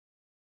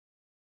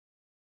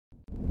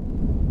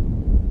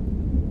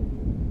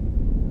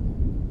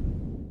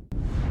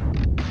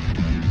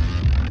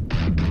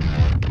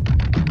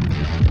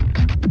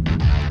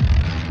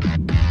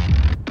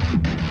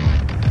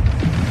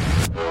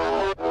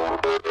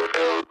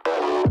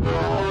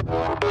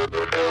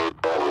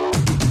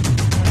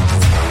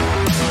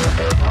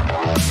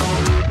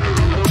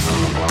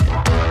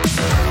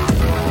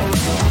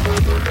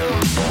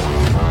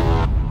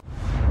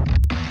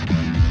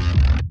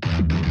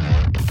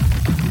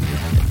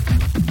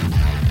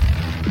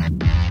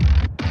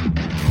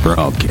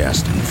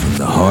Broadcasting from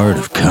the heart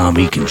of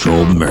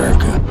commie-controlled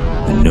America,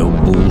 the no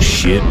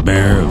bullshit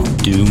bearer of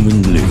doom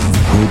and gloom,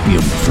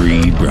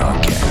 opium-free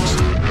broadcast,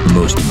 the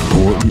most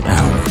important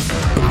hour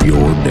of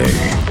your day.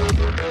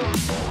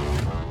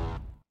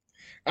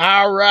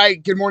 All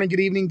right. Good morning, good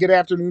evening, good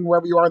afternoon,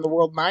 wherever you are in the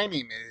world. My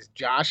name is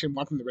Josh, and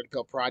welcome to the Red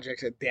Pill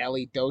Project's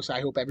Daily Dose.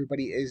 I hope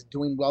everybody is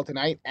doing well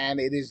tonight,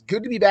 and it is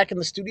good to be back in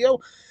the studio.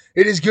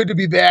 It is good to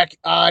be back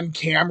on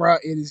camera.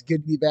 It is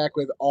good to be back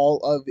with all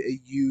of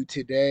you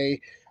today.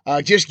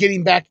 Just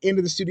getting back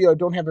into the studio. I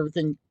don't have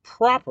everything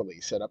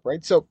properly set up,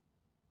 right? So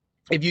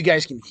if you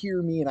guys can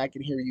hear me and I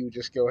can hear you,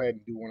 just go ahead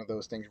and do one of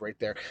those things right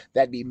there.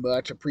 That'd be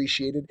much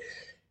appreciated.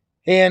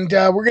 And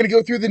we're going to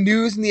go through the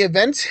news and the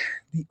events,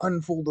 the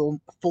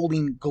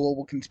unfolding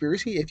global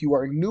conspiracy. If you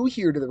are new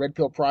here to the Red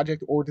Pill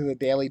Project or to the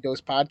Daily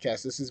Dose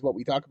podcast, this is what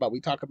we talk about. We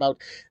talk about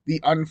the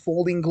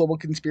unfolding global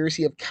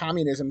conspiracy of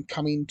communism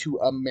coming to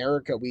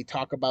America. We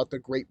talk about the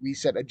Great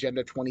Reset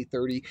Agenda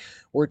 2030.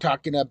 We're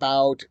talking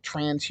about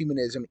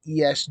transhumanism,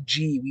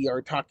 ESG. We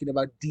are talking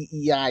about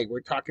DEI.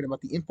 We're talking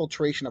about the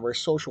infiltration of our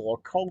social, our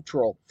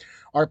cultural,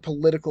 our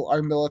political,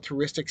 our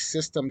militaristic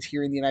systems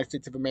here in the United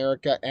States of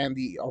America, and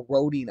the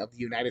eroding of the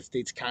United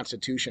States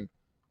Constitution.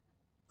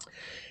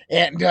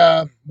 And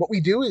what we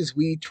do is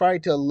we try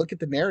to look at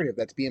the narrative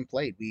that's being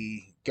played.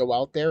 We go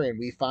out there and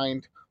we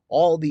find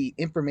all the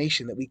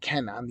information that we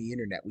can on the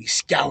internet. We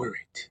scour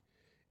it,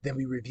 then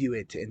we review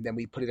it, and then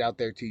we put it out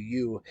there to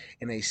you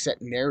in a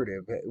set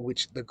narrative,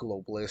 which the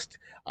globalists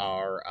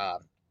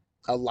are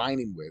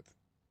aligning with.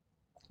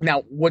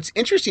 Now, what's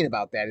interesting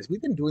about that is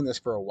we've been doing this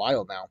for a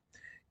while now,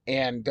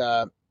 and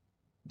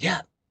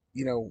yeah,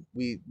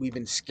 we've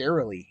been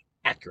scarily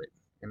accurate,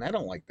 and I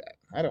don't like that.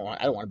 I don't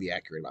want to be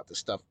accurate about this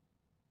stuff.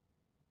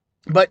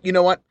 But you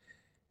know what?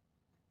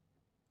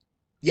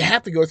 You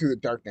have to go through the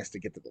darkness to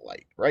get to the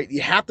light, right?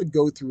 You have to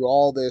go through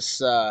all this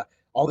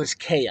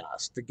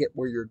chaos to get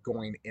where you're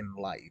going in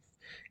life.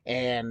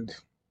 And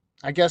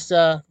I guess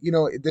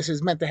this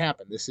is meant to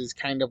happen. This is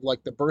kind of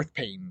like the birth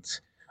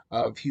pains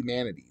of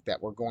humanity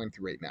that we're going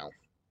through right now.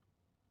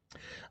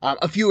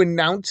 A few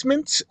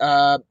announcements.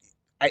 I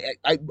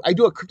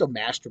do a crypto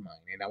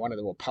mastermind, and I wanted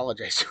to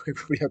apologize to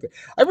everybody out there.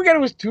 I forgot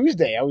it was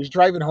Tuesday. I was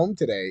driving home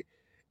today,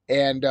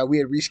 and we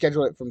had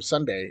rescheduled it from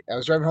Sunday. I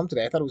was driving home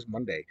today. I thought it was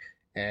Monday,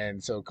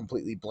 and so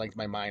completely blanked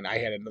my mind. I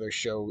had another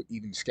show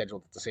even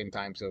scheduled at the same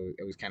time, so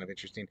it was kind of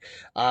interesting.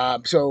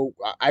 So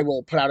I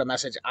will put out a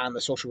message on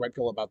the Social Red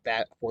Pill about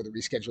that for the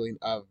rescheduling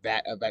of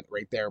that event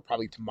right there,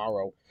 probably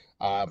tomorrow,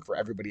 for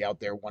everybody out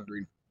there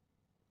wondering.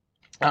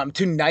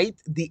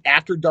 Tonight, the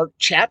After Dark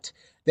chat.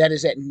 That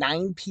is at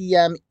 9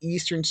 p.m.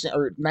 Eastern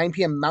or 9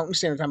 p.m. Mountain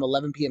Standard Time,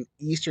 11 p.m.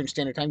 Eastern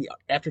Standard Time. The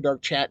After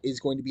Dark chat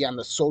is going to be on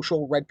the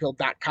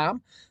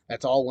socialredpill.com.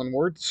 That's all one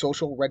word,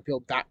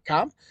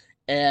 socialredpill.com.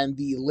 And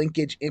the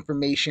linkage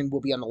information will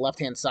be on the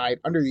left-hand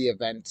side under the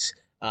events.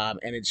 And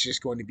it's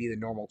just going to be the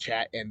normal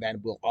chat. And then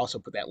we'll also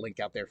put that link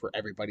out there for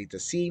everybody to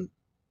see.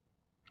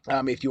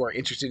 If you are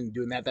interested in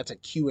doing that, that's a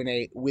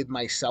Q&A with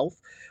myself.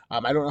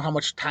 I don't know how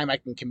much time I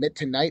can commit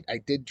tonight. I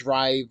did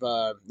drive,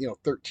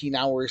 13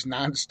 hours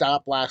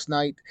nonstop last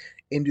night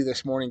into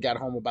this morning. Got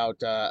home about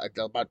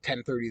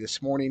 10:30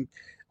 this morning.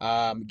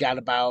 Got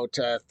about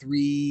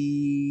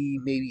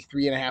maybe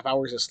 3.5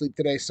 hours of sleep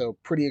today, so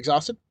pretty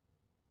exhausted.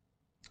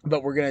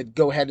 But we're going to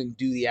go ahead and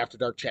do the After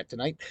Dark chat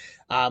tonight.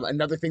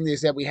 Another thing is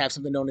that we have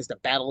something known as the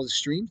Battle of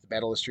Streams. The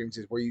Battle of Streams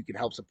is where you can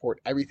help support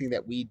everything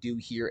that we do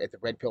here at the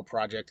Red Pill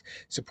Project,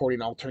 supporting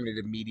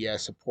alternative media,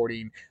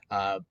 supporting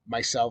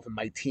myself and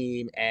my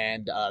team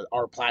and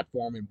our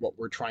platform and what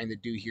we're trying to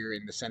do here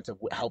in the sense of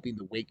helping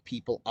to wake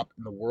people up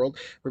in the world.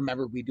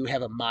 Remember, we do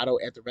have a motto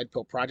at the Red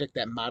Pill Project.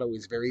 That motto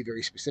is very,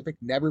 very specific.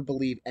 Never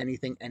believe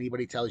anything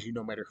anybody tells you,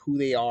 no matter who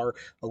they are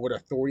or what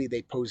authority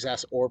they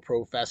possess or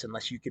profess,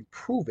 unless you can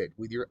prove it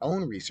with your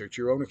own research,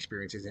 your own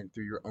experiences, and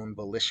through your own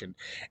volition.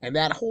 And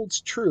that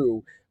holds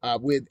true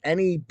with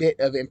any bit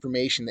of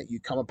information that you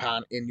come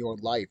upon in your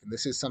life. And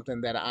this is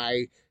something that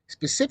I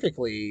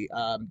specifically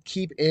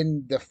keep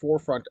in the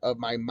forefront of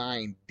my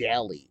mind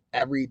daily,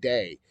 every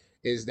day,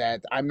 is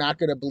that I'm not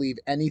going to believe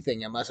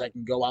anything unless I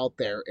can go out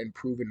there and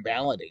prove and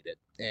validate it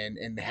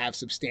and have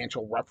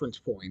substantial reference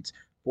points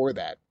for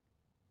that.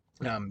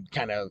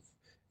 Kind of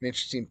an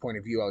interesting point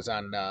of view. I was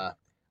on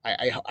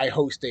I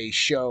host a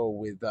show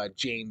with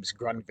James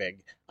Grunvig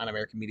on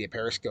American Media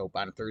Periscope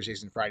on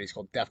Thursdays and Fridays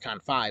called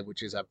DEFCON 5,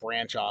 which is a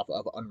branch off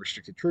of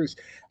Unrestricted Truths.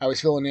 I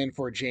was filling in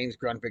for James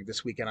Grunvig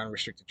this week on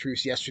Unrestricted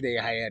Truths. Yesterday,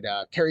 I had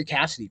Carrie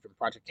Cassidy from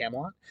Project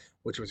Camelot,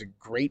 which was a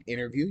great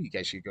interview. You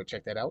guys should go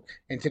check that out.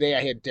 And today,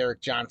 I had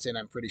Derek Johnson.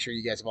 I'm pretty sure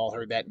you guys have all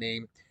heard that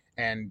name.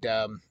 And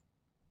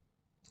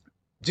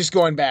just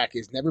going back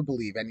is never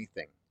believe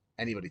anything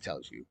anybody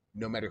tells you,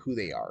 no matter who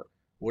they are,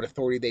 what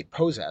authority they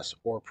possess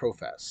or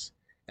profess,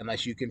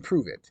 unless you can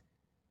prove it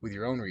with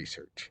your own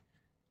research,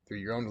 through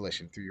your own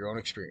volition, through your own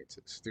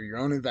experiences, through your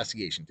own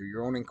investigation, through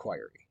your own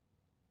inquiry.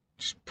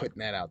 Just putting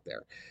that out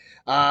there.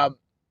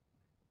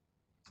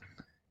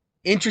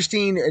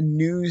 Interesting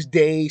news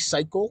day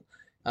cycle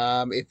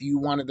If you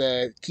wanted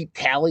to keep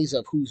tallies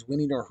of who's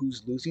winning or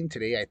who's losing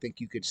today, I think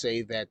you could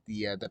say that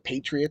the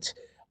Patriots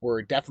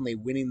were definitely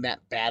winning that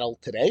battle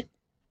today.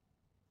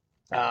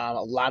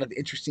 A lot of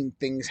interesting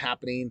things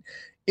happening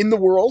in the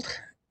world,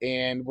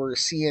 and we're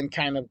seeing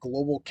kind of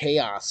global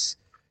chaos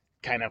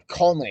kind of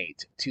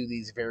culminate to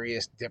these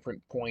various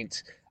different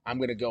points. I'm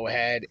going to go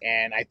ahead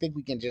and I think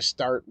we can just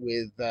start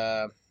with,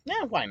 yeah,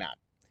 why not?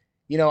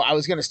 I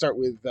was going to start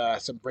with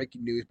some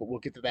breaking news, but we'll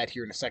get to that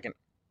here in a second.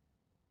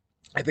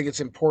 I think it's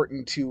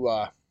important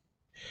to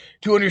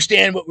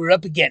understand what we're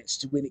up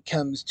against when it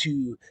comes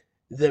to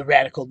the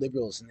radical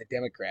liberals and the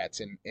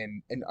Democrats,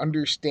 and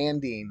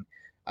understanding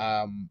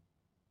um,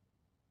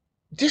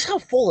 just how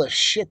full of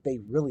shit they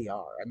really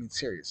are. I mean,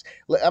 serious.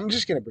 I'm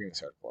just going to bring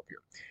this article up here.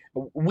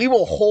 We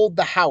will hold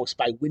the House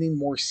by winning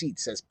more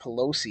seats, says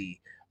Pelosi.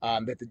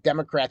 That the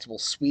Democrats will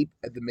sweep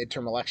the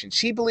midterm elections.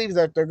 She believes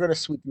that they're going to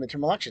sweep the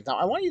midterm elections. Now,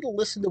 I want you to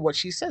listen to what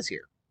she says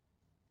here.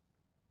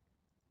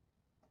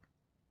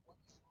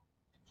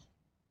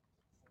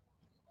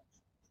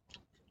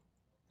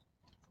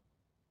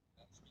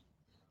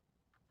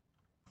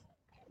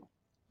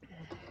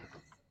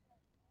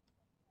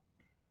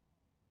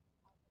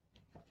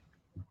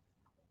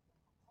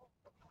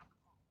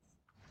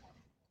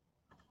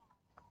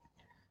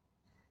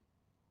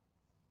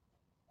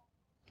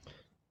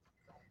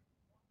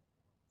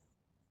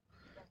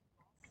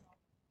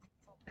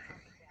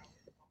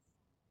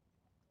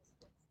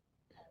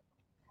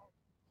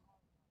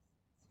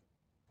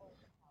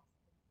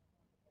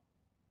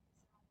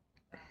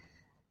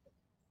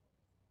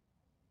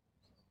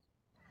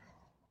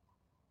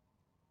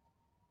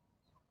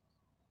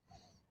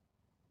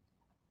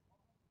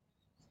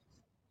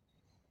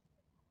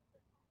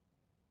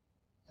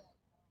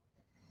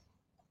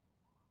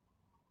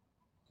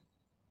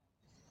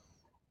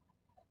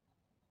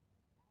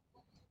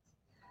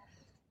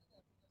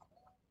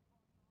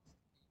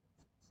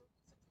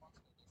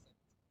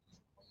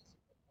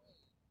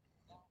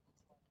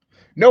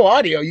 No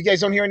audio. You guys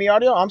don't hear any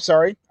audio? I'm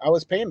sorry. I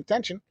was paying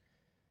attention.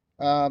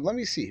 Let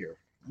me see here.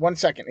 1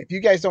 second. If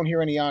you guys don't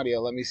hear any audio,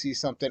 let me see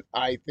something.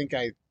 I think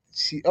I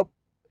see. Oh,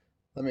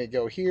 let me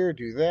go here,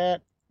 do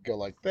that, go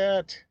like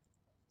that,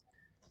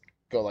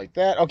 go like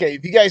that. Okay,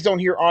 if you guys don't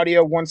hear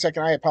audio, 1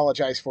 second. I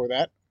apologize for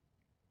that.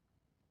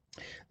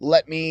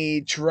 Let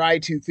me try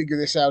to figure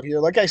this out here.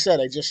 Like I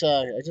said, I just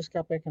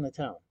got back into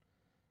town.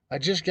 I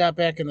just got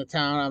back into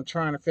town. I'm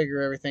trying to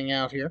figure everything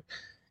out here.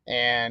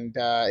 And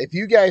if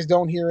you guys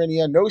don't hear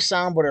any no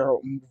sound, but her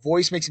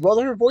voice makes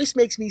her voice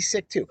makes me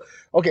sick too.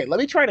 Okay, let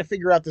me try to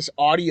figure out this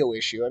audio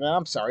issue. And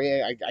I'm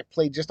sorry, I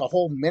played just a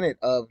whole minute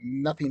of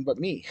nothing but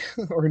me,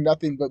 or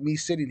nothing but me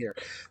sitting here.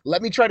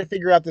 Let me try to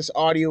figure out this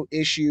audio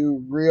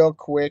issue real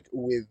quick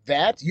with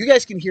that. You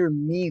guys can hear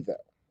me though,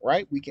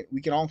 right? We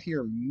can all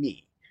hear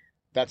me.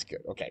 That's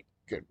good. Okay,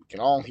 good. We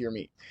can all hear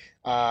me.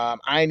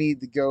 I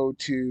need to go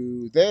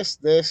to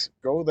this,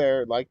 go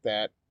there like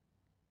that.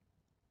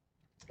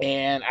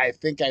 And I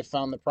think I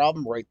found the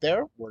problem right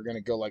there. We're going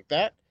to go like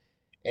that.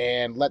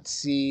 And let's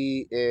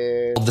see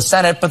if the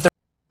Senate, but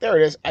there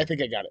it is. I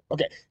think I got it.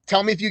 Okay.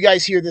 Tell me if you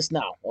guys hear this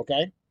now.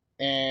 Okay.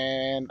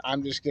 And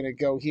I'm just going to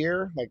go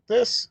here like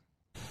this.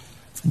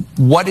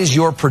 what is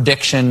your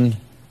prediction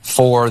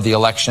for the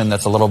election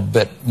that's a little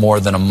bit more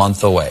than a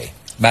month away?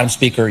 Madam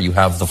Speaker, you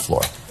have the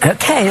floor.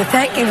 Okay,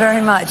 thank you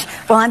very much.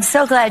 Well, I'm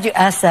so glad you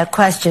asked that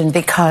question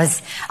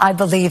because I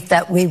believe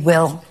that we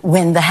will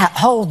win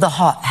hold the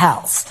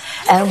House.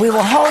 And we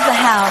will hold the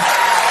House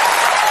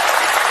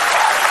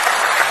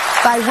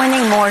by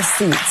winning more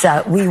seats.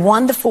 We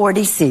won the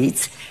 40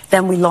 seats.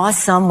 Then we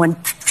lost some when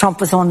Trump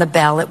was on the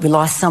ballot. We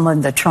lost some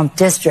in the Trump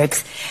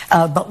districts,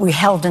 but we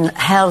held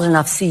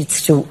enough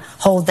seats to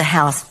hold the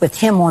House with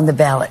him on the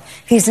ballot.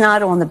 He's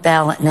not on the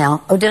ballot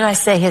now. Oh, did I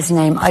say his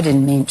name? I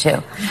didn't mean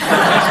to.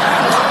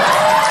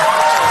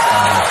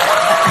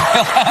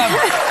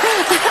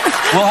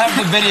 We'll have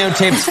the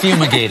videotapes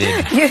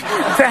fumigated.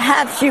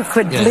 Perhaps you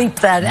could bleep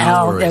that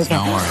out. No worries, okay.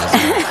 No worries.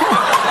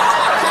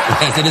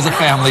 Yes, it is a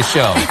family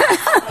show.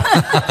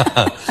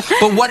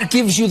 But what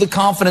gives you the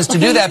confidence to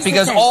do that?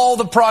 Because all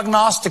the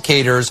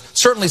prognosticators,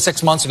 certainly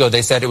 6 months ago,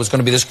 they said it was going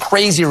to be this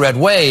crazy red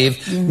wave.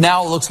 Mm-hmm.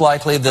 Now it looks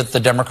likely that the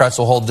Democrats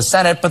will hold the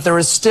Senate, but there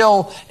is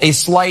still a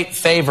slight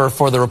favor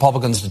for the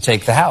Republicans to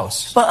take the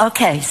House. Well,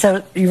 okay,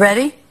 so you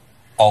ready?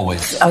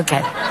 Always.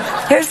 Okay.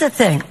 Here's the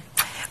thing.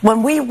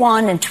 When we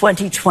won in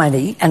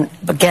 2020, and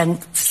again,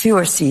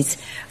 fewer seats,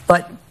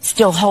 but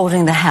still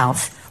holding the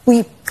House,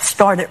 we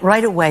started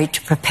right away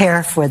to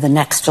prepare for the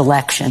next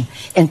election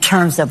in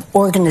terms of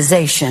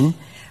organization.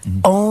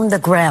 Mm-hmm. Own the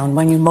ground.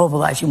 When you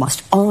mobilize, you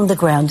must own the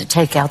ground to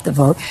take out the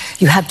vote.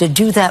 You have to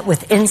do that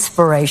with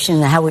inspiration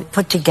and how we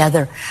put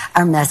together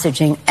our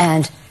messaging.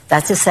 And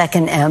that's the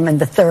second M. And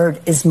the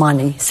third is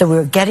money. So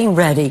we're getting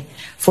ready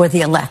for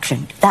the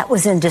election. That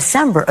was in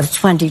December of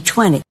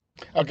 2020.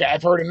 Okay,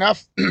 I've heard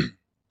enough.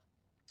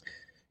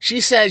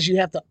 She says you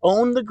have to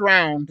own the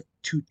ground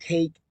to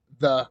take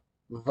the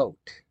vote.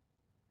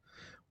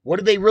 What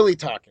are they really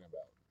talking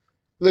about?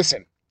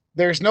 Listen,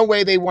 There's no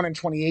way they won in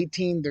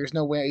 2018. There's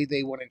no way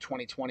they won in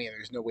 2020, and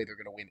there's no way they're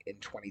going to win in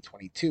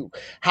 2022.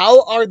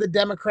 How are the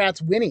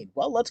Democrats winning?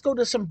 Well, let's go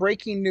to some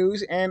breaking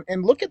news and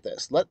look at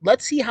this.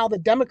 Let's see how the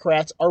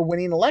Democrats are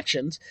winning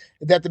elections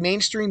that the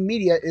mainstream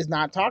media is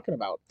not talking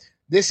about.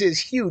 This is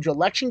huge.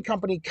 Election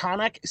company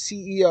Konnech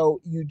CEO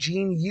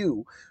Eugene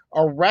Yu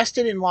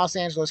arrested in Los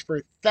Angeles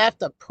for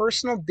theft of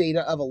personal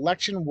data of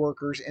election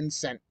workers and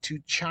sent to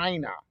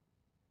China.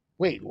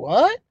 Wait,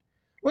 what?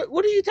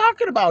 What are you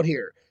talking about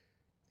here?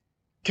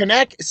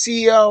 Konnech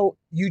CEO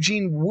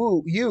Eugene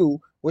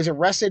Yu was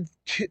arrested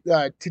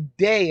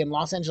today in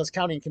Los Angeles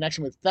County in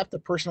connection with theft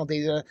of personal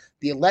data.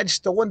 The alleged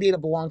stolen data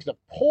belonged to the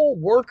poll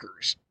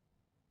workers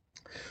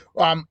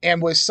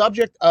and was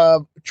subject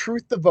of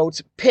Truth the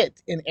Vote's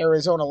pit in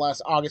Arizona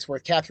last August, where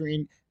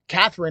Catherine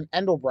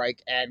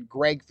Engelbrecht and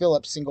Greg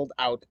Phillips singled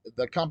out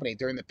the company.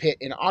 During the pit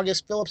in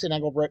August, Phillips and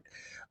Engelbrecht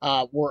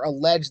were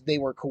alleged they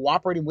were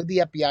cooperating with the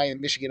FBI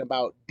in Michigan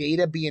about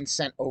data being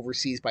sent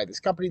overseas by this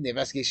company. The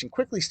investigation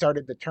quickly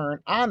started to turn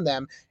on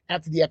them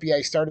after the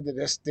FBI started to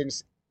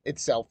distance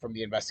itself from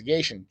the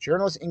investigation.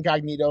 Journalist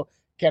Incognito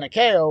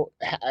Kanakeo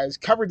has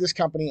covered this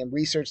company and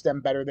researched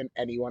them better than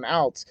anyone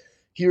else.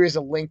 Here is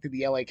a link to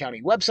the LA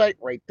County website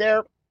right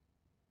there.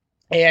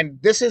 And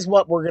this is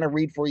what we're going to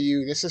read for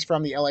you. This is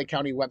from the LA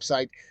County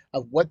website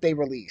of what they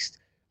released.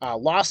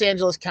 Los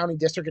Angeles County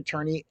District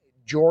Attorney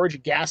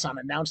George Gasson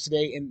announced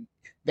today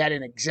that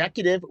an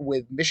executive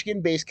with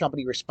Michigan-based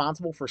company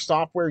responsible for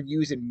software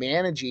used in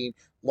managing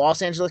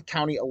Los Angeles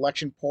County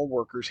election poll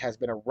workers has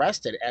been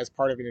arrested as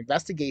part of an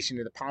investigation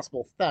into the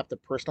possible theft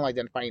of personal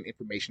identifying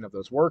information of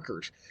those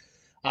workers.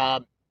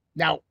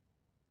 Now,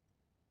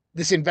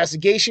 this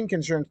investigation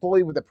concerned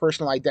fully with the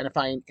personal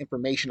identifying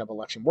information of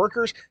election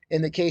workers.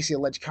 In the case, the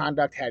alleged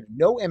conduct had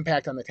no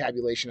impact on the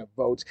tabulation of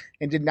votes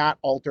and did not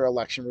alter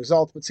election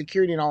results, but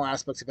security in all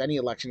aspects of any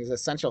election is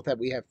essential that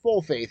we have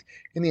full faith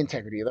in the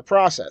integrity of the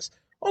process.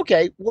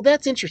 Okay, well,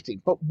 that's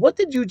interesting, but what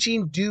did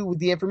Eugene do with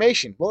the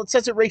information? Well, it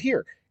says it right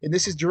here, and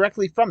this is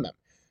directly from them.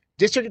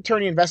 District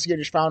Attorney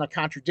investigators found a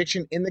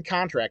contradiction in the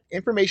contract.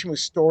 Information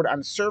was stored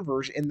on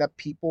servers in the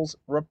People's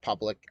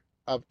Republic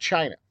of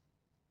China.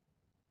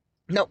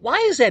 Now, why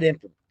is that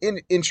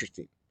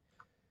interesting?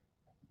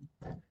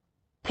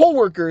 Poll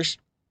workers,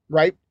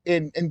 right?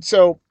 And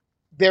so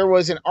there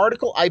was an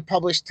article I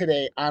published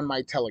today on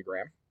my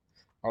Telegram,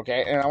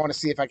 okay? And I want to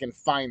see if I can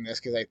find this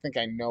because I think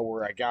I know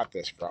where I got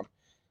this from.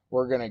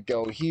 We're going to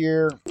go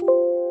here.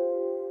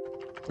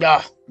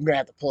 I'm going to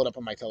have to pull it up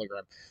on my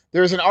Telegram.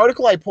 There's an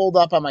article I pulled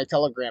up on my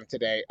Telegram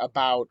today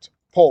about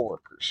poll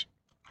workers,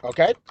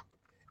 okay?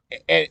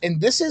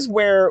 And this is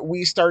where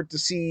we start to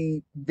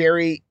see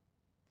very,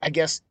 I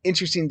guess,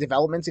 interesting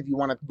developments if you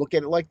want to look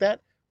at it like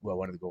that. Well, I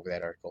wanted to go over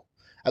that article.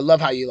 I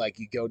love how you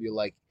go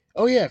to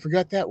oh yeah, I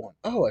forgot that one.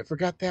 Oh, I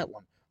forgot that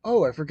one.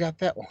 Oh, I forgot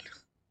that one.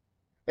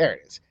 There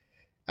it is.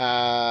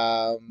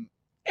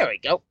 There we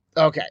go.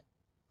 Okay.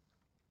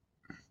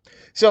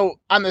 So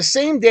on the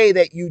same day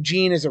that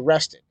Eugene is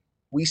arrested,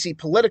 we see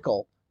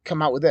Political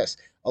come out with this.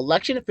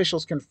 Election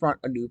officials confront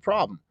a new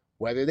problem,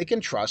 whether they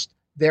can trust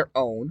their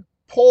own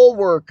poll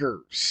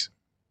workers.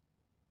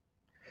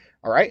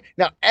 All right.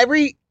 Now,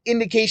 every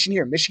indication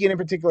here, Michigan in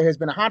particular, has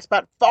been a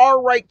hotspot.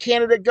 Far-right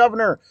candidate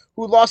governor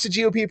who lost the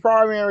GOP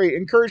primary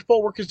encouraged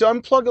poll workers to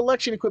unplug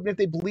election equipment if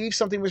they believe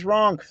something was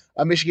wrong.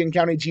 A Michigan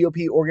County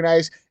GOP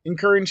organized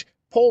encouraged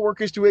poll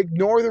workers to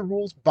ignore the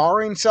rules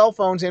barring cell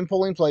phones in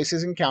polling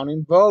places and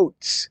counting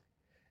votes.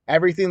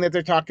 Everything that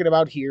they're talking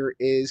about here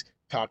is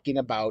talking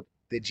about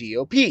the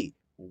GOP.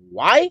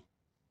 Why?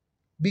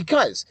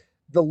 Because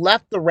the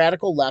left, the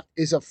radical left,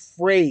 is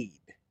afraid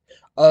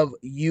of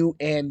you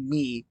and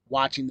me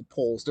watching the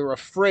polls. They're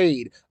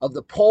afraid of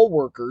the poll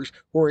workers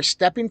who are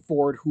stepping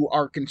forward, who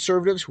are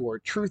conservatives, who are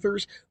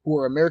truthers, who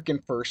are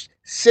American first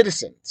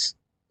citizens.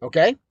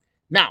 Okay?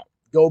 Now,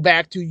 go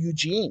back to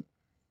Eugene.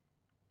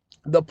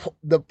 The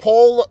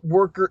poll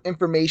worker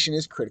information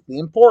is critically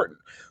important.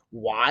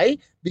 Why?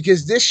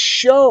 Because this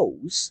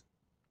shows,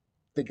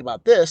 think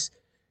about this,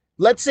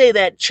 let's say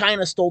that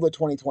China stole the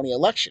 2020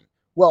 election.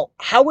 Well,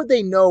 how would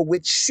they know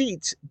which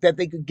seats that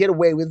they could get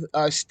away with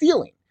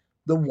stealing?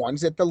 The ones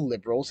that the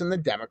liberals and the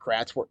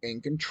Democrats were in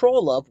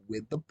control of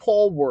with the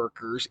poll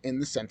workers in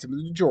the sense of the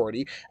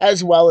majority,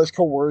 as well as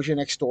coercion,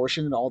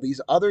 extortion, and all these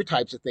other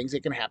types of things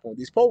that can happen with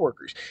these poll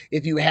workers.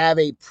 If you have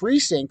a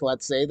precinct,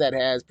 let's say, that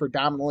has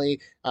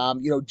predominantly,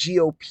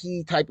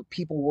 GOP type of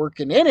people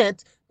working in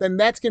it, then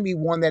that's going to be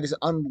one that is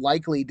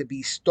unlikely to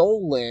be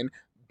stolen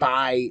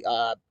by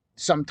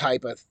some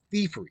type of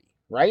thievery,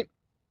 right?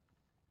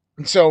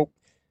 And so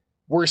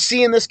we're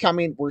seeing this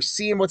coming. We're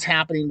seeing what's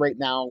happening right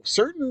now.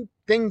 Certain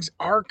things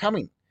are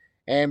coming,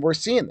 and we're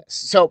seeing this.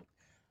 So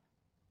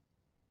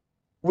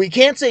we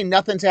can't say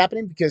nothing's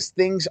happening because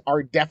things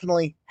are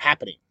definitely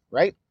happening,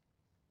 right?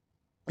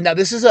 Now,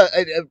 this is a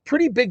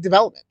pretty big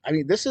development. I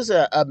mean, this is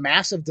a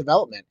massive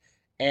development,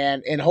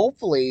 and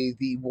hopefully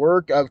the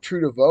work of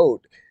True to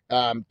Vote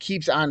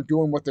keeps on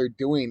doing what they're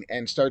doing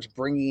and starts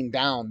bringing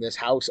down this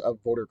house of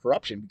voter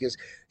corruption because,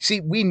 see,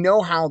 we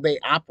know how they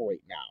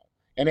operate now.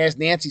 And as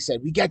Nancy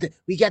said, we got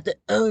to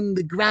own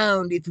the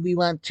ground if we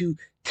want to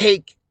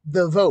take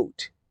the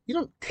vote. You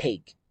don't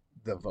take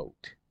the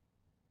vote.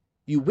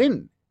 You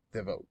win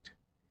the vote.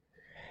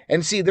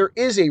 And see, there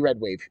is a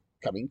red wave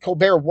coming.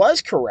 Colbert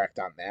was correct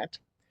on that.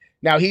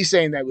 Now he's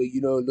saying that, well,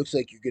 it looks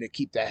like you're going to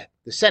keep the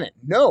Senate.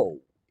 No,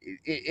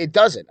 it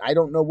doesn't. I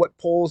don't know what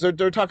polls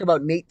they're talking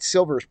about. Nate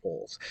Silver's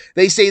polls.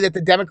 They say that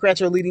the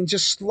Democrats are leading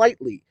just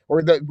slightly,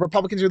 or the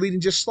Republicans are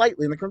leading just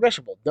slightly in the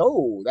congressional.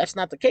 No, that's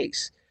not the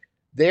case.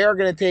 They are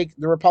going to take,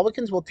 the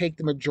Republicans will take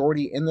the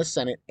majority in the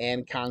Senate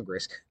and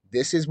Congress.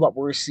 This is what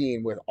we're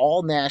seeing with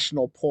all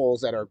national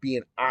polls that are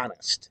being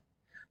honest.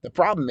 The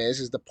problem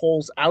is the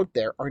polls out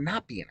there are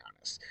not being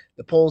honest.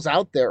 The polls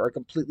out there are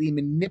completely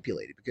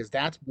manipulated, because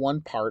that's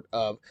one part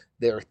of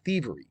their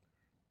thievery,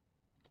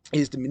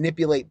 is to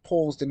manipulate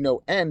polls to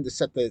no end to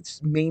set the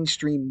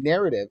mainstream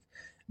narrative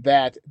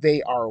that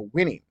they are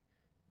winning.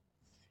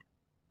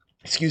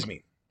 Excuse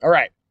me. All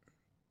right.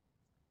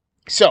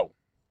 So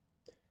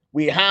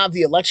we have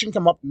the election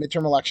come up,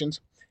 midterm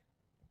elections.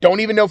 Don't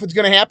even know if it's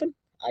going to happen.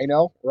 I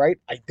know, right?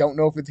 I don't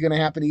know if it's going to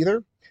happen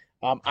either.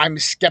 I'm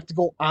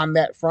skeptical on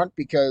that front,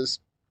 because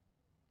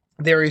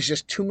there is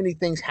just too many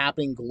things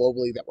happening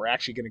globally that we're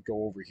actually going to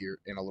go over here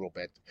in a little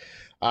bit.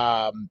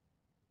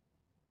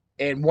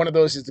 And one of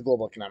those is the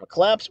global economic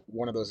collapse.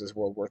 One of those is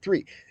World War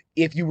III.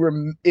 If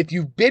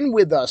you've been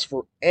with us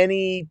for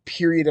any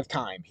period of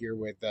time here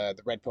with the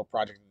Red Pill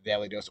Project, the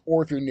Daily Dose,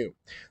 or if you're new,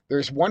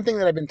 there's one thing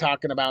that I've been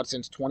talking about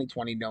since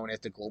 2020 known as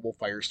the Global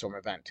Firestorm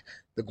Event.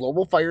 The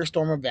Global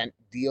Firestorm Event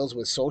deals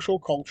with social,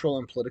 cultural,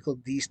 and political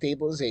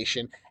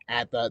destabilization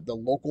at the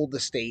local, the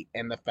state,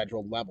 and the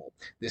federal level.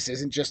 This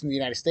isn't just in the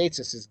United States.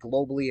 This is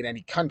globally in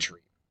any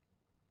country.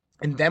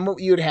 And then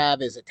what you'd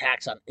have is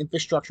attacks on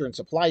infrastructure and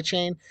supply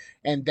chain.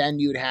 And then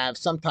you'd have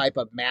some type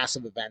of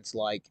massive events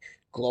like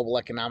global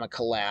economic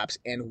collapse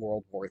and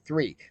World War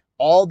III.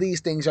 All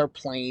these things are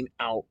playing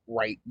out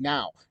right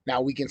now. Now,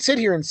 we can sit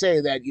here and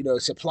say that,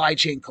 supply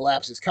chain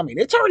collapse is coming.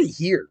 It's already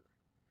here.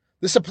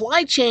 The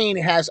supply chain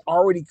has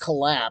already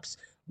collapsed.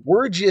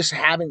 We're just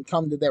haven't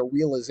come to that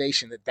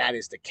realization that that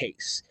is the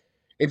case.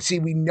 And see,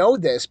 we know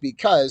this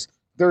because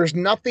there's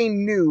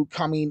nothing new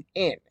coming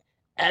in.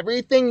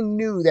 Everything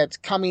new that's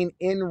coming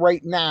in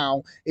right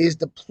now is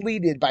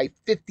depleted by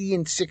 50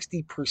 and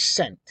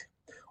 60%.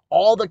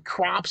 All the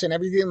crops and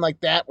everything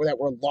like that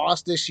were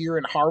lost this year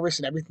in harvest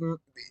and everything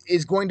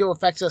is going to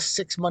affect us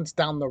 6 months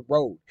down the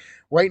road.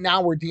 Right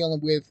now, we're dealing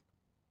with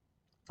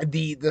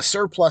the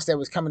surplus that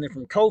was coming in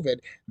from COVID.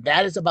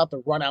 That is about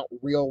to run out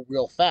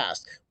real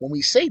fast. When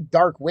we say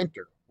dark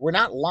winter, we're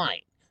not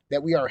lying.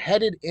 That we are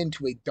headed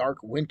into a dark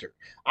winter.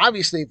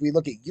 Obviously, if we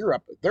look at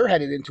Europe, they're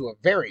headed into a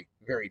very,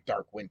 very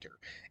dark winter.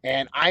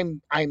 And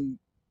I'm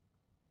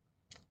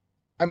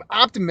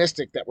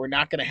optimistic that we're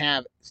not going to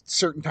have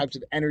certain types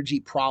of energy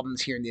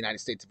problems here in the United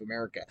States of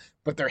America,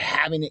 but they're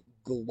having it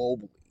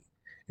globally.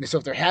 And so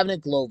if they're having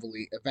it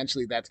globally,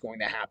 eventually that's going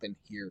to happen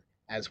here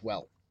as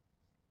well.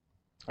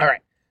 All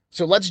right,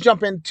 so let's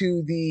jump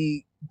into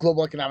the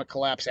global economic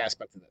collapse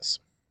aspect of this.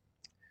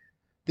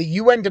 The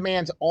UN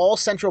demands all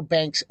central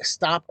banks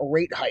stop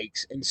rate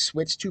hikes and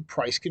switch to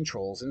price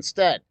controls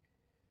instead.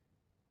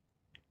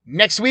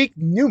 Next week,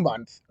 new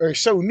month,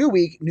 new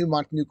week, new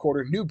month, new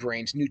quarter, new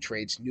brains, new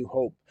trades, new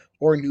hope,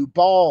 or new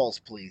balls,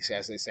 please,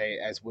 as they say,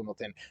 as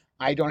Wimbledon.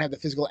 I don't have the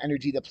physical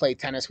energy to play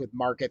tennis with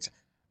markets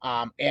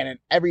and an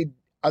every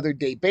other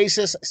day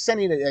basis,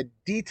 sending a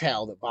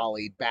detailed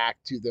volley back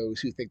to those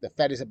who think the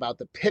Fed is about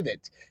to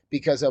pivot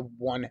because of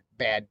one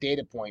bad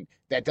data point.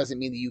 That doesn't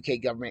mean the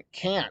UK government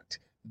can't,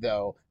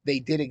 though. They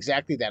did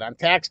exactly that on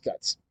tax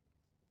cuts.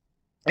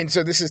 And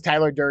so this is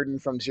Tyler Durden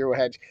from Zero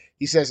Hedge.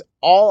 He says,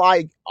 all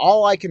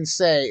I can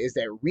say is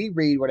that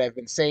reread what I've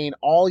been saying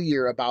all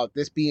year about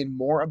this being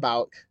more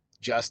about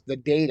just the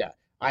data.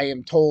 I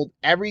am told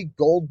every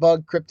gold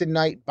bug,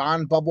 kryptonite,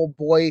 bond bubble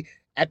boy,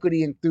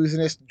 equity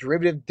enthusiast,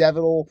 derivative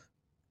devil,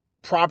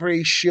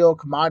 property shill,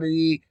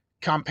 commodity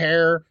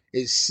compare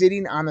is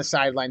sitting on the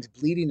sidelines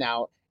bleeding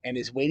out and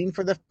is waiting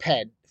for the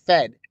Fed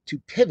to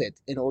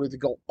pivot in order to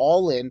go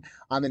all in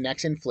on the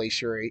next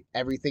inflationary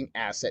everything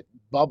asset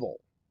bubble.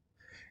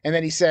 And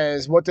then he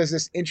says, what does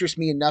this interest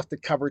me enough to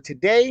cover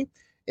today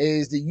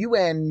is the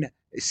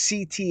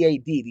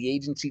UNCTAD, the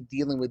agency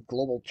dealing with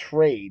global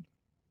trade,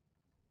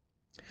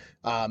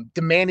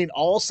 demanding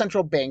all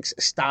central banks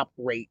stop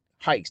rate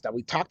hikes. Now,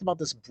 we talked about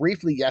this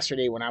briefly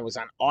yesterday when I was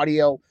on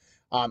audio,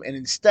 and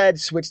instead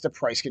switch to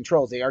price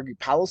controls. They argue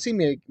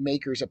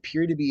policymakers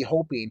appear to be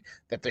hoping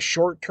that the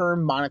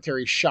short-term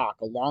monetary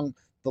shock along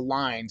the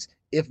lines,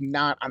 if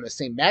not on the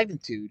same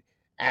magnitude,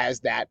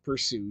 as that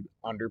pursued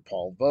under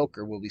Paul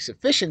Volcker will be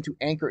sufficient to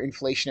anchor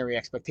inflationary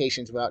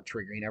expectations without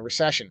triggering a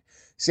recession.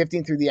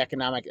 Sifting through the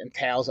economic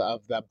entails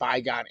of the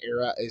bygone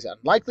era is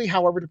unlikely,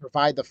 however, to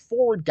provide the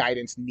forward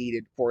guidance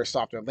needed for a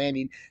softer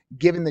landing,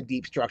 given the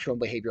deep structural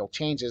and behavioral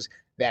changes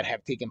that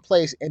have taken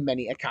place in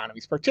many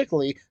economies,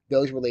 particularly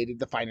those related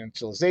to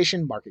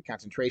financialization, market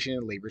concentration,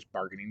 and labor's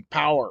bargaining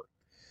power.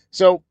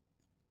 So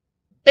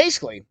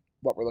basically,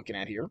 what we're looking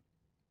at here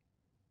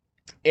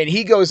And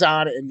he goes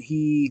on and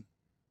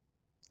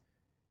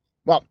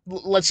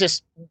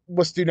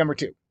let's do number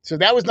 2. So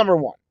that was number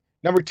 1.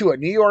 Number 2, a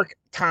New York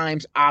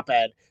Times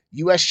op-ed,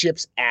 U.S.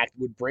 Ships Act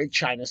would break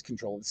China's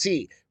control of the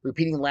sea.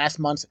 Repeating last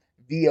month's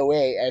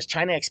VOA, as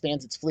China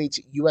expands its fleets,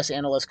 U.S.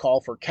 analysts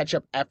call for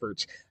catch-up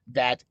efforts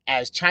that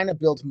as China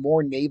builds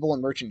more naval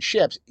and merchant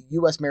ships,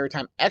 U.S.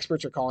 maritime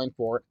experts are calling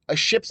for a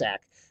Ships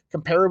Act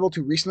comparable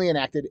to recently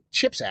enacted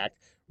CHIPS Act,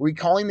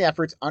 recalling the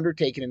efforts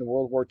undertaken in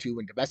World War II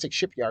when domestic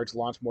shipyards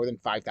launched more than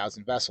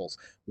 5,000 vessels.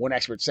 One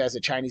expert says the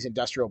Chinese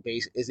industrial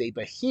base is a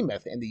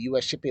behemoth and the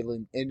U.S.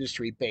 shipbuilding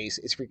industry base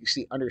is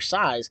frequently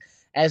undersized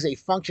as a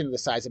function of the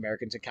size of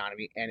Americans'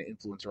 economy and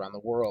influence around the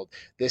world.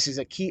 This is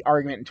a key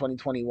argument in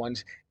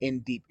 2021's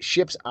In-Deep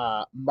Ships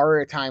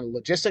Maritime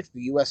Logistics.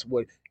 The U.S.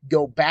 would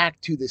go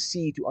back to the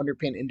sea to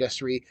underpin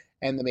industry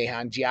and the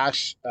Mahan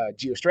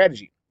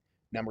geostrategy.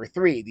 Number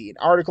 3, the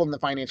article in the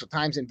Financial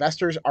Times,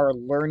 investors are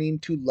learning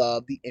to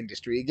love the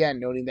industry again,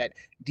 noting that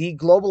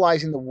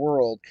deglobalizing the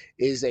world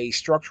is a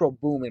structural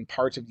boom in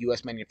parts of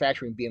U.S.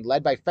 manufacturing being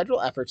led by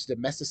federal efforts to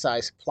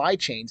domesticize supply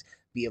chains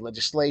via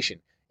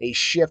legislation, a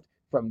shift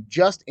from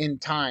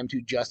just-in-time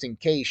to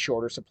just-in-case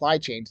shorter supply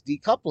chains,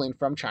 decoupling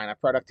from China,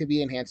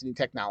 productivity-enhancing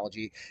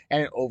technology,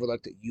 and an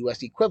overlooked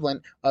U.S.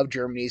 equivalent of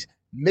Germany's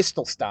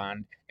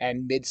Mittelstand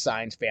and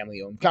mid-sized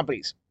family-owned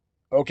companies.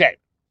 Okay.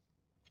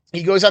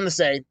 He goes on to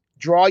say,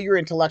 draw your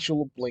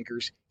intellectual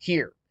blinkers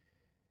here.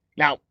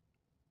 Now,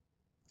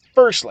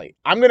 firstly,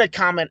 I'm going to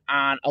comment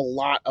on a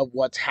lot of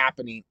what's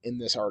happening in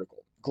this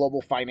article.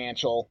 Global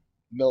financial,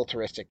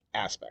 militaristic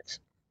aspects.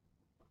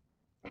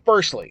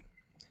 Firstly,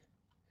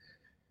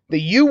 the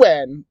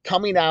UN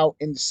coming out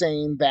and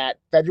saying that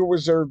Federal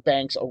Reserve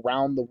banks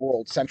around the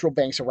world, central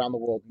banks around the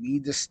world,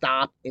 need to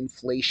stop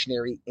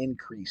inflationary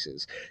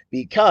increases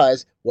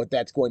because what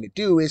that's going to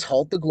do is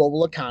halt the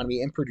global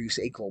economy and produce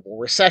a global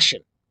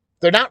recession.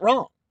 They're not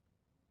wrong.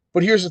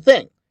 But here's the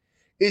thing,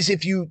 is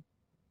if you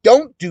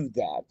don't do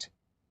that,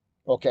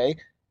 okay,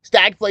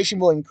 stagflation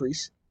will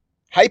increase,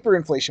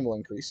 hyperinflation will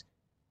increase,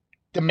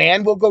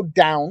 demand will go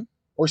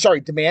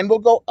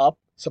up,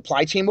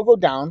 supply chain will go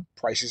down,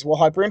 prices will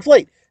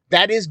hyperinflate.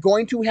 That is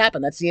going to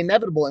happen. That's the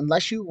inevitable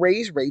unless you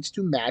raise rates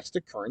to match the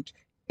current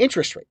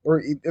interest rate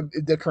or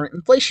the current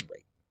inflation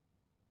rate.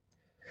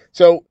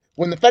 So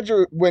when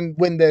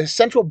the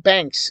central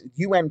banks,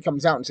 UN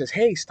comes out and says,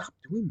 hey, stop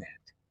doing that.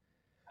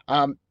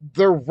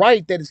 They're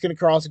right that it's going to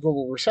cause a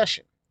global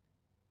recession.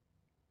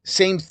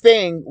 Same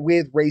thing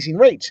with raising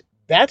rates.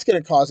 That's going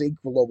to cause a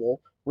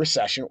global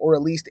recession or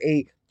at least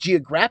a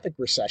geographic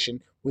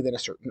recession within a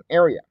certain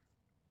area.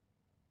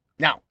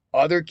 Now,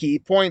 other key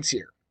points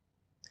here.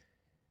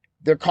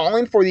 They're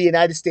calling for the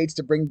United States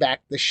to bring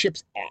back the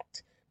Ships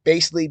Act.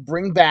 Basically,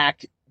 bring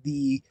back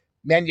the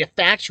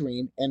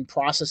manufacturing and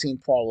processing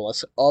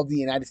prowess of the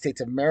United States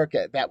of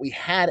America that we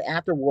had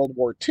after World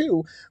War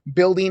II,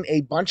 building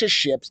a bunch of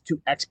ships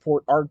to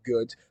export our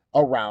goods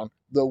around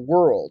the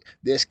world.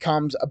 This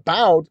comes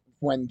about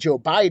when Joe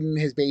Biden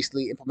has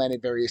basically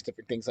implemented various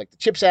different things like the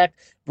CHIPS Act,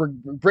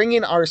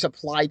 bringing our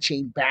supply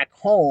chain back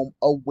home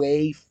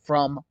away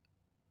from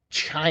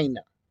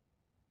China.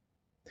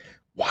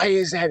 Why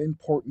is that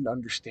important to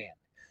understand?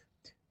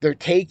 They're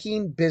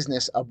taking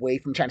business away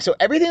from China. So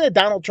everything that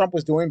Donald Trump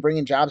was doing,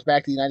 bringing jobs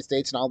back to the United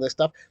States and all this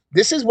stuff,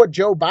 this is what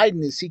Joe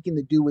Biden is seeking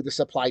to do with the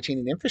supply chain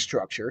and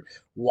infrastructure.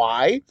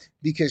 Why?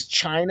 Because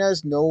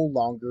China's no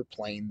longer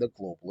playing the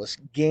globalist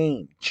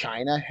game.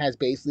 China has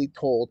basically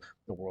told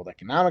the World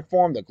Economic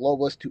Forum, the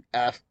globalists, to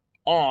F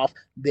off.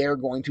 They're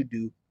going to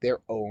do their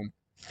own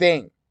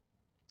thing.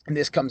 And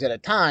this comes at a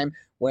time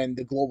when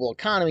the global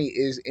economy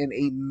is in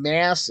a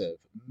massive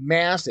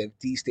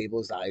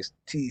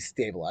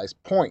destabilized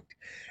point.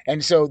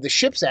 And so the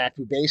Ships Act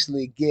would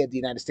basically give the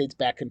United States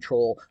back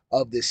control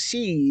of the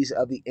seas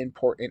of the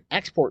import and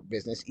export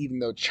business, even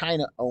though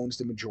China owns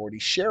the majority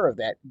share of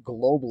that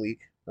globally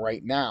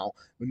right now.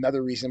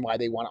 Another reason why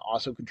they want to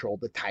also control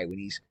the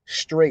Taiwanese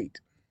Strait.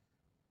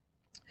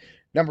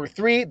 Number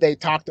 3, they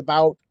talked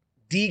about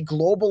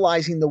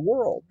deglobalizing the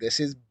world.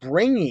 This is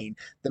bringing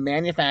the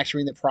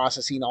manufacturing, the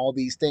processing, all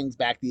these things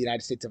back to the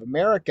United States of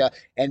America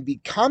and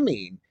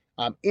becoming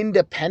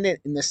independent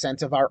in the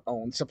sense of our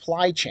own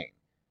supply chain.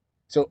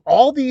 So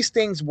all these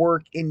things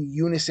work in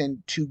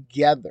unison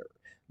together.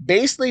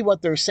 Basically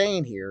what they're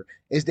saying here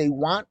is they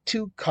want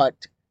to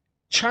cut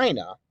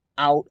China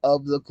out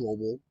of the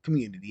global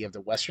community, of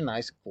the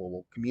westernized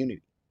global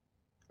community.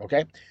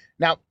 Okay?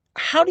 Now,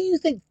 how do you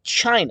think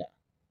China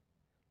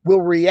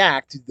will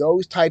react to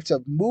those types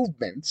of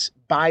movements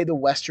by the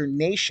Western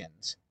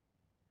nations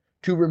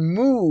to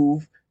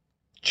remove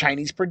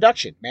Chinese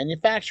production,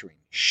 manufacturing,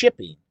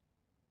 shipping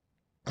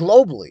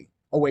globally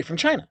away from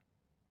China?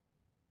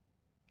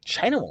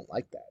 China won't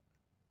like that.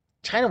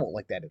 China won't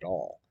like that at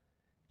all.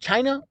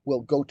 China will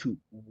go to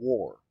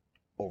war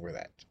over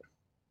that.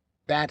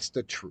 That's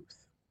the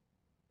truth.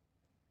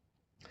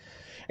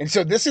 And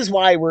so this is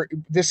why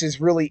this is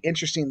really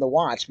interesting to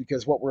watch,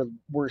 because what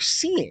we're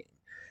seeing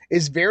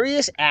is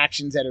various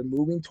actions that are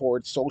moving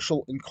towards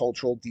social and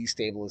cultural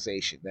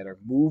destabilization, that are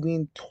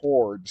moving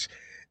towards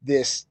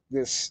this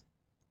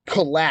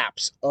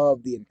collapse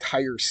of the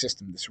entire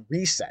system, this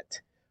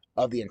reset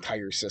of the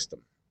entire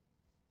system.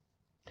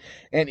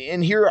 And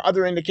here are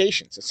other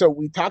indications. So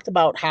we talked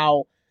about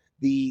how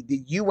the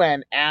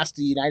UN asked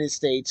the United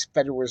States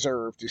Federal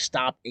Reserve to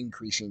stop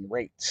increasing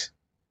rates.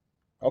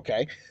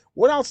 Okay,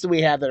 what else do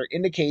we have that are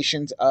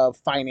indications of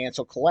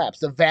financial collapse?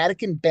 The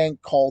Vatican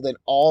Bank called in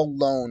all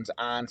loans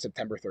on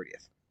September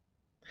 30th.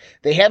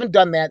 They haven't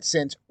done that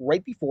since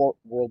right before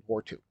World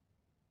War II.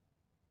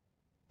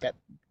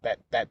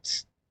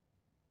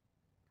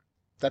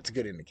 That's a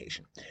good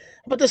indication. How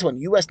about this one?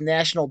 U.S.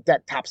 national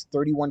debt tops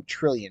 $31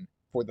 trillion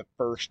for the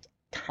first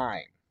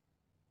time.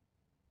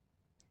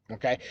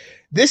 Okay,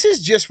 this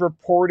is just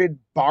reported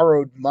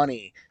borrowed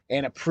money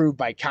and approved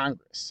by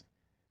Congress.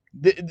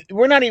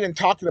 We're not even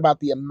talking about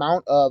the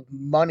amount of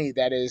money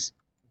that is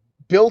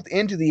built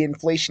into the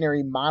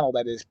inflationary model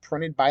that is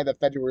printed by the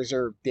Federal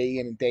Reserve day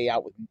in and day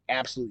out with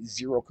absolutely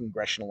zero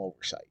congressional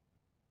oversight.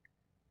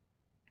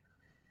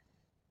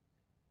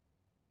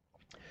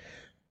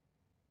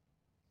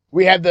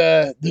 We have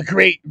the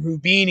great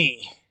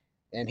Rubini,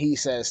 and he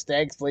says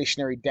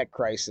stagflationary debt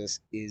crisis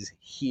is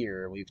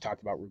here. We've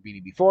talked about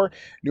Rubini before.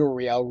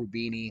 Nouriel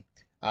Rubini,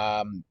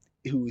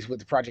 who's with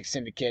the Project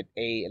Syndicate,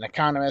 an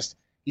economist.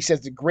 He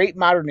says the great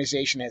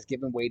modernization has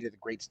given way to the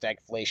great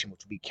stagflation,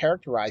 which will be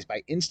characterized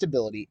by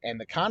instability and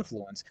the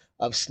confluence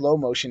of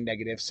slow-motion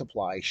negative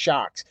supply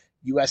shocks.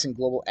 U.S. and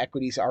global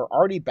equities are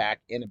already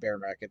back in a bear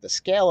market. The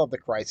scale of the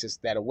crisis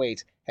that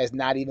awaits has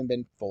not even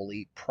been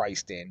fully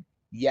priced in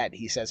yet.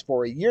 He says,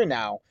 for a year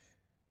now,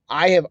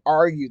 I have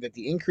argued that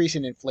the increase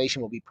in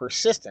inflation will be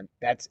persistent.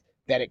 That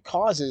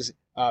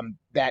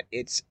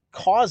its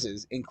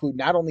causes include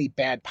not only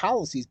bad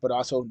policies, but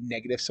also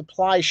negative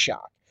supply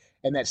shock,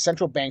 and that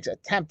central banks'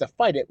 attempt to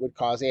fight it would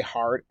cause a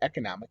hard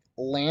economic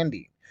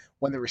landing.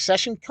 When the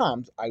recession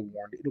comes, I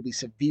warned, it'll be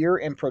severe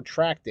and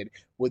protracted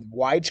with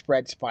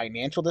widespread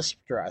financial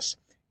distress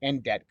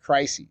and debt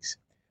crises.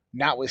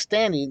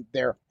 Notwithstanding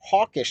their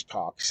hawkish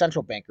talk,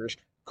 central bankers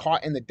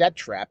caught in the debt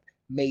trap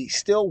may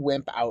still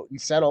wimp out and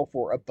settle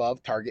for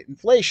above target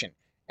inflation.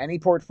 Any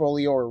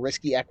portfolio or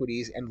risky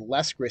equities and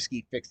less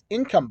risky fixed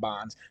income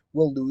bonds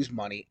will lose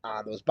money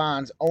on those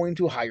bonds owing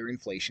to higher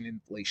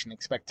inflation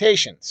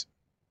expectations.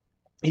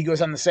 He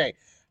goes on to say,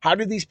 how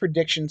do these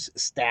predictions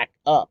stack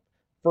up?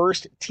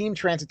 First, team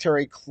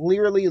transitory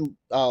clearly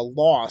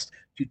lost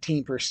to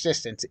team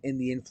persistence in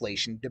the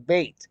inflation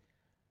debate.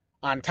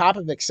 On top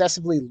of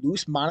excessively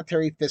loose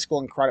monetary, fiscal,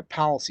 and credit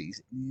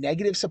policies,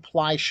 negative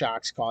supply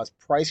shocks caused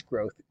price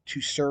growth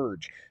to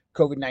surge.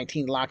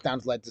 COVID-19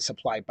 lockdowns led to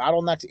supply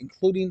bottlenecks,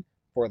 including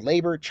for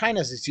labor.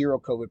 China's zero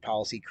COVID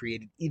policy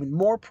created even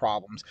more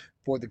problems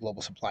for the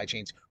global supply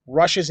chains.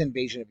 Russia's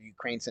invasion of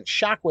Ukraine sent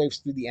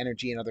shockwaves through the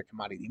energy and other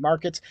commodity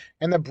markets,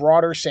 and the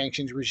broader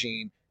sanctions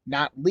regime,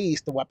 not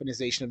least the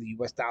weaponization of the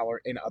US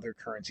dollar and other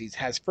currencies,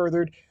 has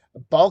furthered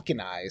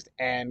balkanized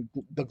and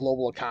the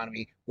global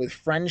economy, with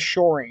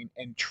friendshoring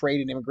and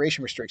trade and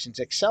immigration restrictions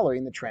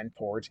accelerating the trend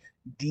towards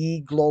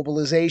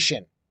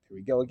deglobalization. Here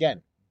we go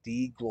again,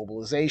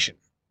 deglobalization.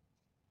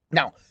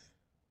 Now,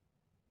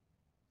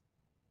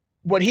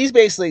 what he's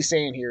basically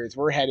saying here is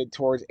we're headed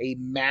towards a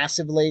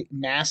massive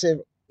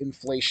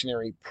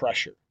inflationary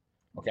pressure,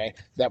 okay,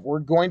 that we're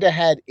going to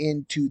head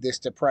into this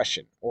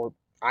depression, or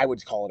I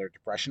would call it a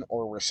depression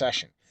or a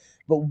recession.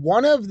 But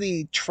one of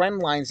the trend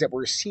lines that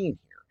we're seeing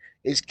here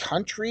is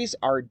countries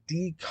are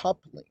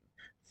decoupling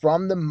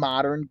from the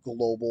modern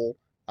global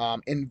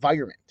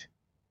environment.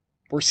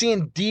 We're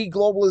seeing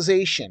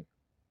deglobalization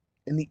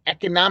in the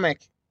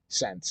economic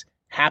sense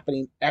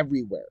happening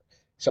everywhere.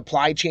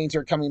 Supply chains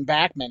are coming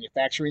back.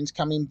 Manufacturing's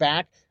coming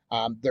back.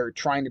 They're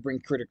trying to bring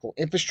critical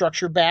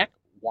infrastructure back.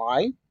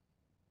 Why?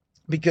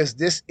 Because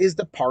this is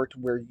the part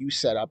where you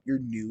set up your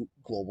new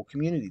global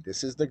community.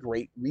 This is the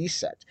Great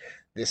Reset.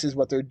 This is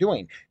what they're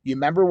doing. You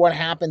remember what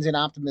happens in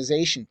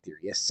optimization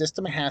theory. A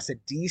system has to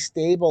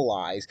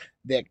destabilize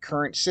that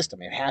current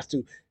system. It has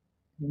to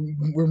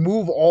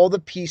remove all the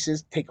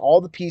pieces, take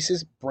all the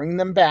pieces, bring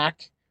them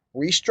back,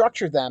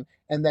 restructure them,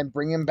 and then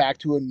bring them back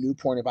to a new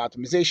point of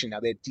optimization.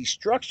 Now, that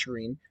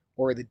destructuring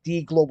or the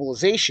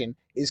deglobalization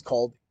is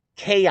called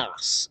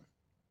chaos.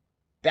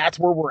 That's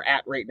where we're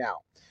at right now.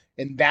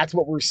 And that's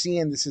what we're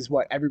seeing. This is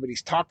what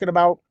everybody's talking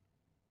about,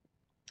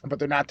 but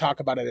they're not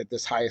talking about it at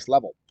this highest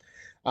level.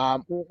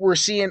 We're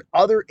seeing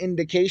other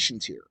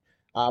indications here.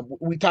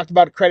 We talked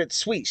about Credit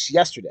Suisse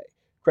yesterday.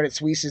 Credit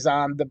Suisse is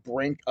on the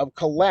brink of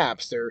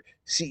collapse. Their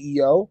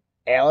CEO,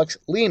 Alex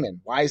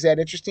Lehman. Why is that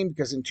interesting?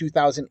 Because in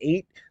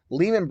 2008,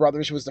 Lehman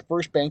Brothers was the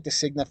first bank to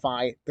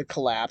signify the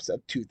collapse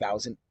of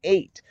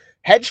 2008.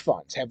 Hedge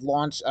funds have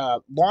launched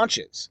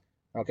launches.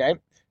 Okay,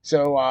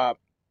 so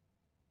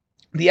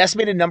the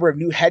estimated number of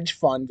new hedge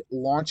fund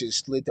launches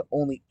slid to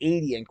only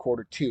 80 in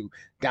quarter two,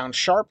 down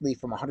sharply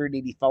from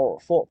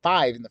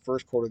 185 in the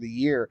first quarter of the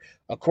year,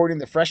 according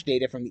to fresh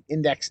data from the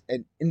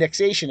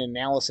indexation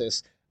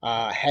analysis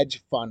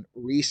hedge fund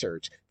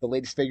research. The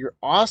latest figure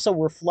also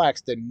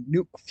reflects the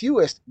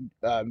fewest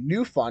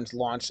new funds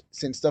launched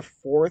since the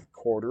fourth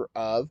quarter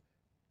of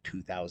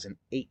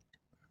 2008.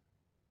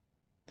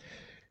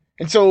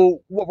 And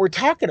so what we're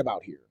talking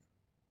about here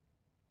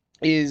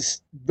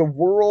is the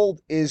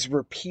world is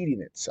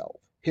repeating itself.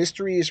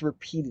 History is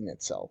repeating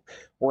itself.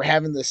 We're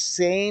having the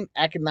same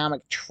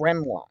economic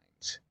trend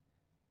lines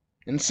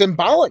and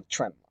symbolic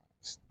trend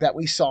lines that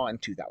we saw in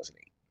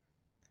 2008.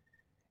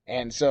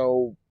 And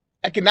so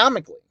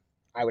economically,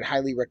 I would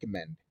highly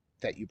recommend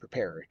that you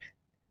prepare.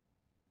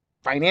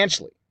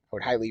 Financially, I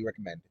would highly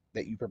recommend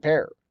that you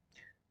prepare,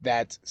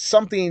 that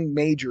something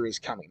major is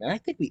coming. And I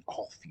think we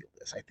all feel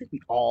this. I think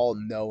we all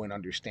know and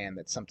understand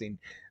that something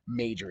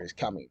major is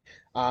coming.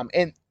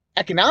 And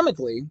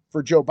economically,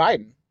 for Joe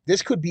Biden,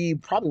 this could be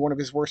probably one of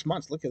his worst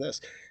months. Look at this.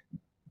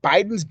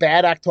 Biden's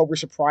bad October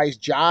surprise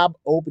job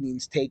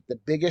openings take the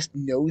biggest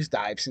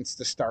nosedive since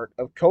the start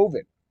of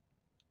COVID.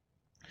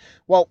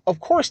 Well,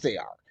 of course they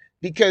are,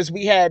 because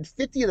we had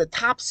 50 of the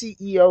top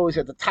CEOs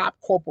at the top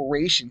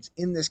corporations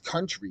in this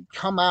country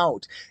come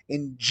out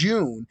in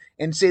June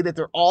and say that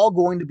they're all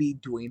going to be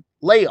doing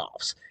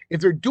layoffs. If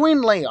they're doing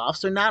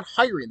layoffs, they're not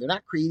hiring. They're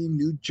not creating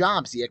new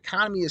jobs. The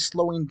economy is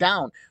slowing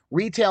down.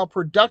 Retail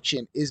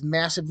production is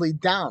massively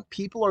down.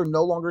 People are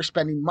no longer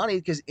spending money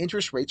because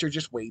interest rates are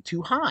just way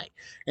too high.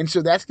 And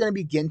so that's going to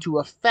begin to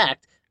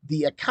affect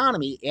the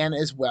economy and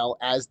as well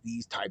as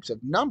these types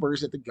of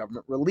numbers that the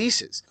government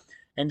releases.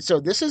 And so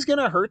this is going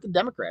to hurt the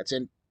Democrats.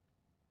 And,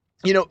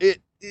 you know,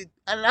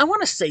 and I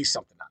want to say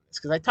something on this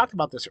because I talked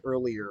about this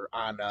earlier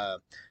on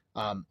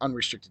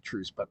Unrestricted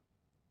Truths. But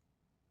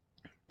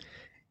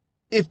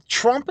if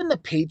Trump and the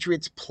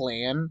Patriots'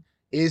 plan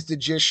is to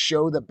just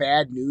show the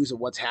bad news of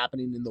what's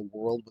happening in the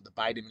world with the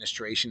Biden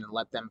administration and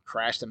let them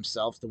crash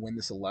themselves to win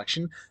this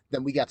election,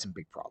 then we got some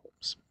big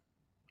problems.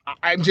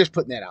 I'm just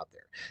putting that out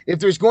there. If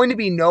there's going to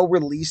be no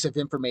release of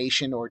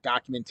information or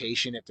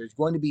documentation, if there's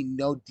going to be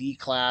no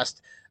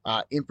declassed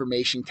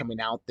information coming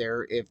out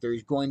there, if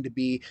there's going to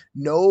be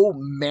no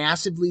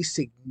massively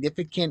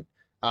significant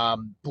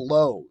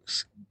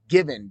blows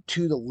given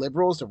to the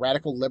liberals, the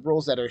radical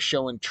liberals that are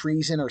showing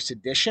treason or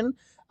sedition,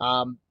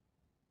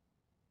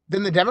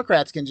 then the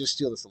Democrats can just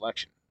steal this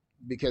election,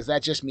 because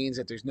that just means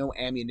that there's no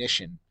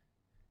ammunition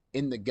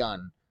in the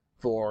gun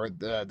for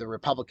the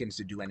Republicans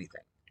to do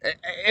anything.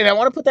 And I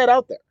want to put that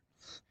out there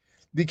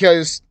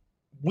because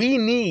we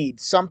need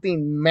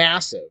something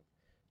massive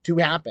to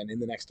happen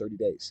in the next 30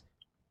 days.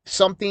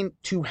 Something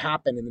to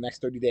happen in the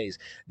next 30 days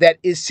that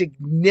is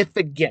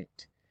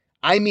significant.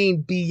 I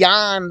mean,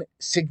 beyond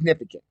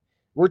significant.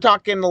 We're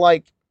talking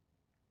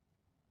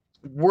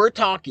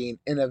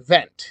an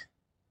event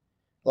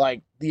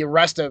like the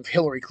arrest of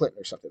Hillary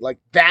Clinton or something like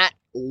that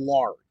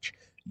large.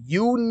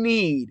 You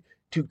need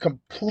to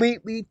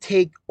completely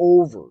take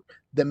over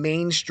the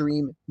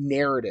mainstream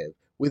narrative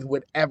with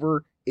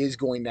whatever is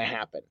going to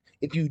happen.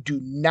 If you do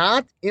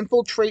not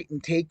infiltrate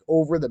and take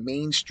over the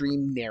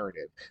mainstream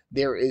narrative,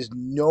 there is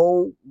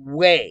no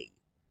way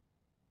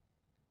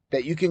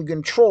that you can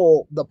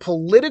control the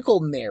political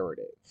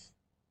narrative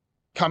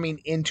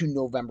coming into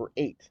November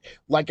 8th.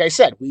 Like I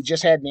said, we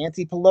just had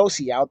Nancy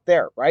Pelosi out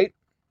there, right?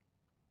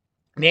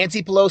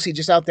 Nancy Pelosi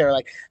just out there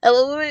like,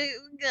 oh,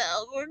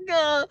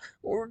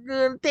 we're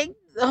gonna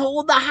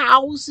hold the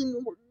House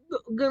and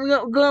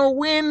we're gonna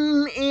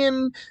win,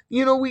 and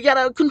we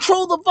gotta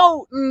control the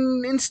vote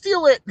and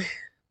steal it.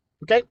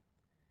 Okay.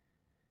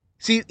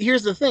 See,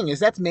 here's the thing: is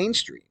that's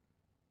mainstream.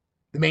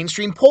 The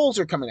mainstream polls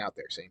are coming out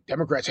there saying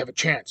Democrats have a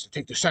chance to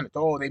take the Senate.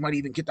 Oh, they might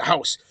even get the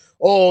House.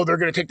 Oh, they're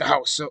gonna take the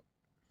House. So,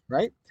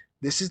 right?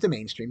 This is the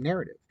mainstream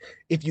narrative.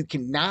 If you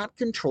cannot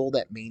control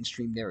that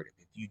mainstream narrative,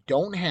 if you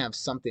don't have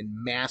something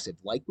massive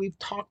like we've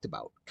talked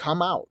about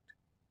come out,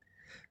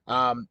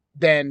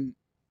 then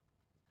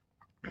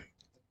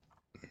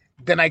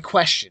I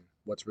question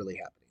what's really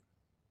happening.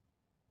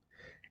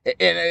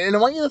 And I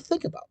want you to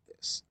think about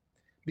this,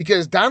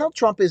 because Donald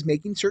Trump is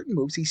making certain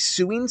moves. He's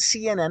suing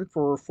CNN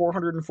for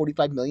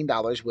 $445 million,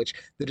 which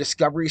the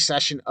discovery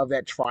session of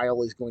that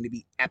trial is going to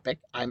be epic.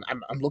 I'm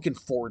looking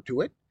forward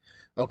to it.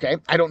 Okay.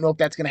 I don't know if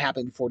that's going to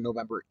happen before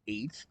November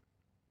 8th.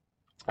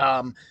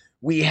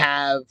 We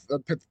have a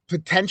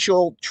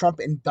potential Trump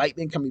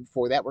indictment coming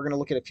before that. We're going to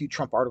look at a few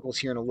Trump articles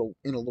here in a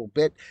little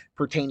bit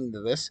pertaining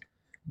to this.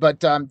 But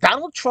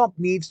Donald Trump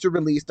needs to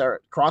release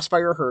our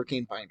Crossfire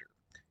Hurricane binder.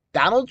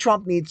 Donald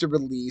Trump needs to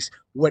release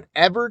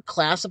whatever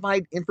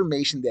classified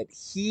information that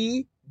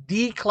he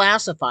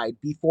declassified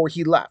before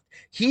he left.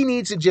 He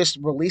needs to just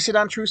release it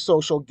on Truth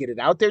Social, get it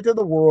out there to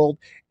the world,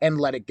 and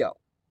let it go.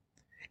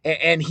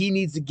 And he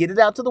needs to get it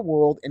out to the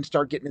world and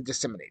start getting it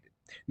disseminated.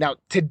 Now,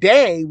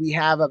 today we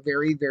have a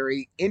very,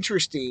 very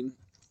interesting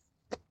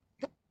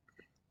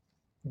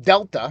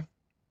Delta,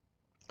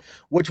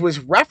 which was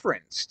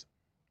referenced.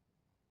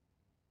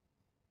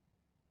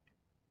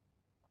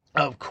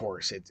 Of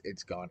course,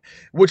 it's gone.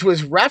 Which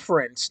was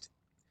referenced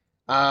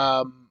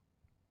a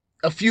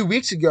few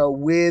weeks ago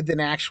with an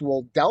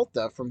actual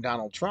Delta from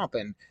Donald Trump.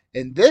 And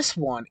this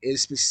one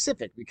is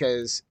specific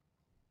because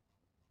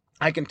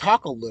I can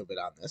talk a little bit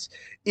on this.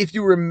 If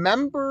you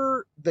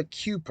remember the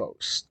Q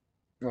post,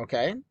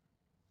 okay?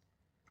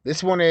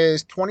 This one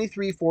is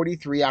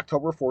 2343,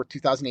 October 4th,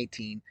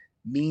 2018.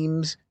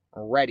 Memes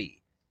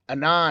ready.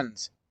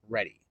 Anons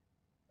ready.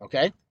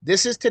 Okay?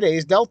 This is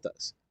today's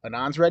deltas.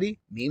 Anon's ready,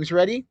 memes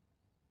ready,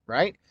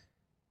 right?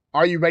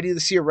 Are you ready to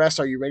see arrests?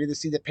 Are you ready to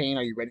see the pain?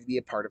 Are you ready to be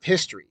a part of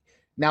history?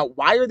 Now,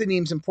 why are the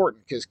memes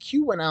important? Because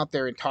Q went out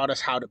there and taught us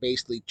how to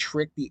basically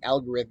trick the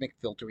algorithmic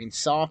filtering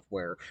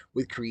software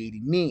with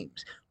creating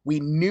memes. We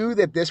knew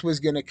that this was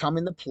going to come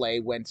into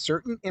play when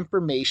certain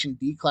information,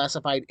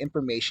 declassified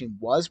information,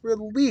 was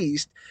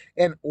released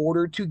in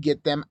order to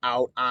get them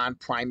out on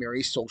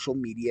primary social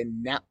media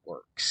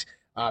networks.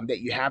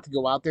 That you have to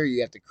go out there, you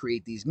have to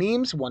create these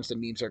memes. Once the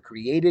memes are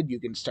created, you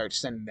can start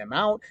sending them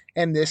out,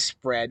 and this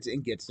spreads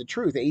and gets the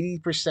truth.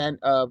 80%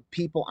 of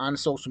people on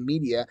social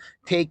media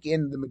take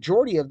in the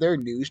majority of their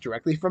news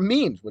directly from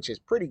memes, which is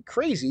pretty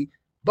crazy,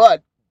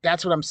 but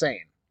that's what I'm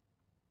saying.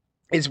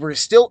 Is we're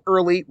still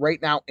early right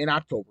now in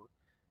October.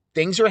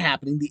 Things are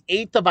happening. The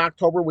 8th of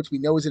October, which we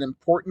know is an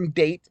important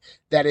date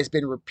that has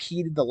been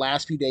repeated the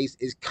last few days,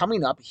 is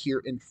coming up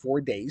here in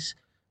 4 days.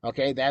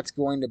 Okay, that's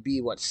going to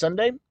be what,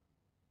 Sunday?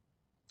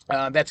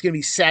 That's going to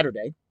be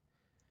Saturday.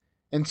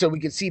 And so we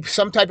could see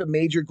some type of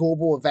major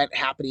global event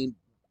happening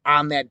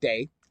on that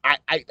day.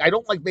 I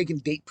don't like making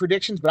date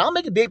predictions, but I'll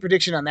make a date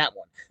prediction on that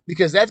one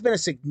because that's been a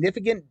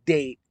significant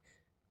date.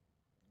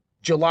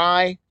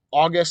 July,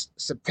 August,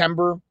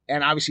 September,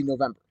 and obviously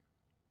November.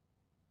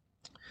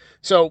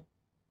 So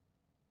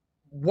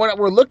what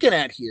we're looking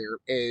at here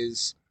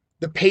is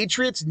the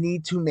Patriots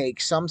need to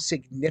make some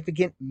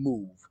significant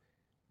move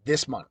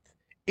this month.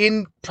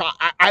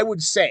 I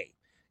would say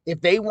if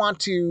they want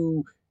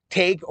to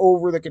take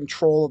over the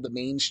control of the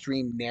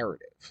mainstream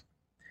narrative,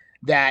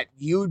 that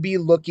you'd be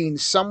looking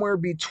somewhere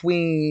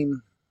between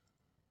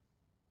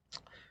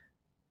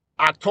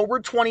October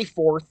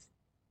 24th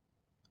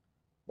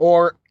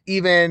or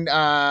even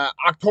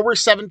October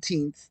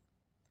 17th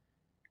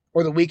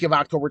or the week of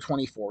October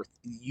 24th,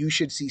 you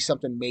should see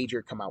something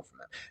major come out from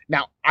them.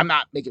 Now, I'm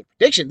not making a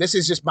prediction. This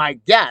is just my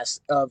guess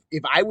of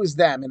if I was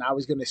them and I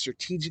was going to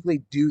strategically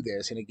do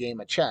this in a game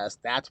of chess,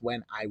 that's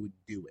when I would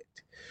do it.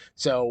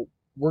 So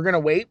we're going to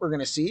wait. We're going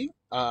to see.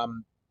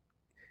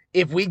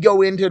 If we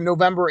go into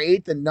November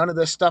 8th and none of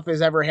this stuff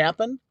has ever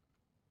happened,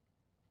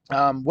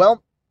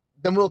 well,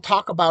 then we'll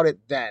talk about it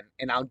then,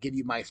 and I'll give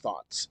you my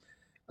thoughts.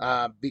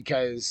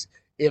 Because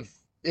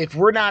if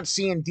we're not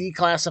seeing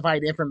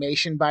declassified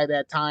information by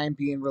that time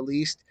being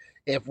released,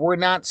 if we're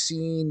not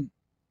seeing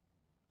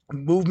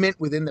movement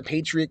within the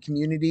Patriot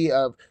community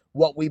of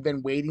what we've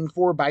been waiting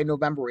for by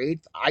November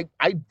 8th,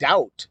 I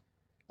doubt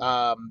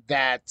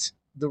that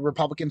the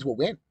Republicans will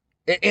win.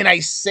 And I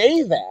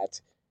say that,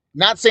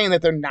 not saying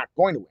that they're not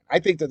going to win. I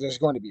think that there's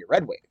going to be a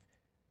red wave.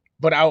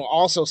 But I'll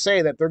also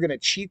say that they're going to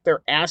cheat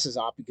their asses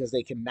off because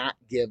they cannot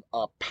give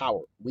up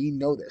power. We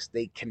know this.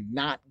 They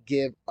cannot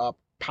give up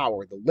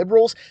power. The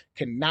liberals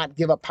cannot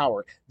give up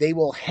power. They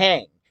will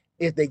hang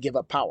if they give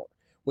up power,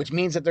 which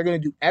means that they're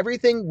going to do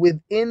everything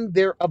within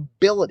their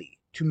ability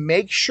to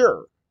make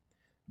sure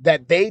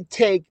that they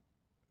take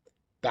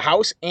the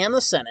House and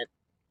the Senate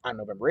on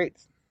November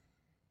 8th.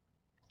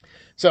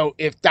 So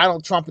if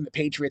Donald Trump and the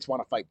Patriots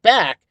want to fight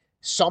back,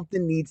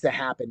 something needs to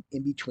happen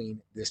in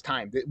between this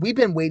time. We've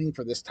been waiting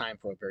for this time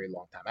for a very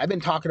long time. I've been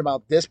talking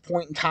about this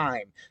point in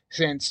time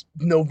since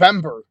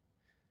November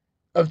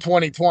of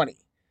 2020.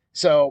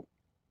 So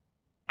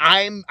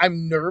I'm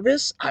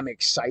nervous. I'm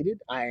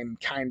excited. I'm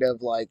kind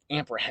of like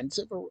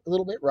apprehensive a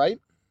little bit, right?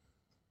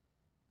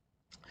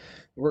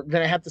 We're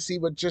gonna have to see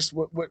what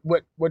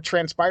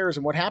transpires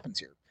and what happens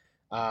here.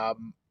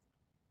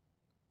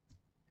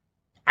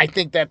 I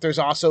think that there's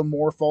also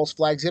more false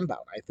flags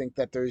inbound. I think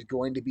that there's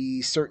going to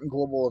be certain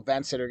global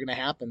events that are going to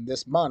happen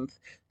this month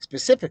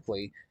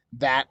specifically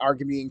that are going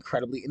to be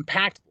incredibly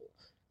impactful.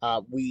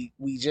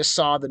 We just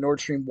saw the Nord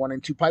Stream 1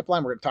 and 2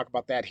 pipeline. We're going to talk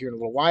about that here in a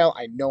little while.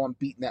 I know I'm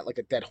beating that like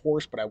a dead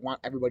horse, but I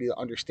want everybody to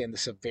understand the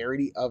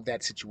severity of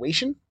that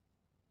situation.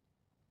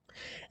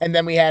 And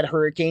then we had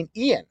Hurricane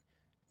Ian.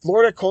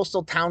 Florida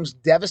coastal towns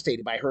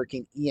devastated by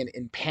Hurricane Ian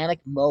in panic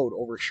mode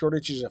over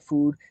shortages of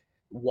food,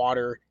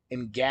 water,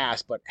 and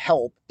gas, but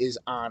help is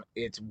on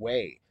its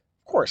way.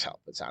 Of course, help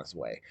is on its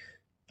way.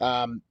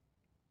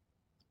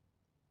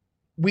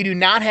 We do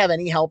not have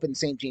any help in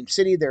St. James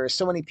City. There are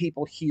so many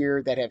people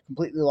here that have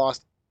completely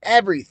lost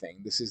everything.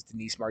 This is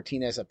Denise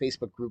Martinez, a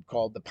Facebook group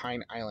called the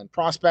Pine Island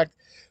Prospect.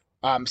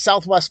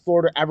 Southwest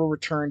Florida ever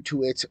return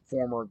to its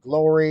former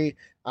glory?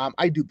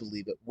 I do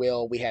believe it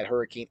will. We had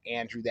Hurricane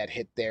Andrew that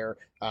hit there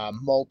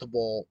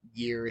multiple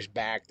years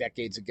back,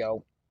 decades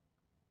ago.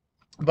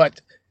 But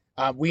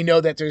we know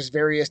that there's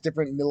various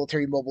different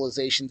military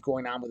mobilizations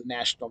going on with the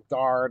National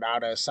Guard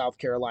out of South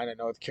Carolina,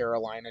 North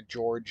Carolina,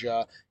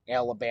 Georgia,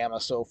 Alabama,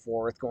 so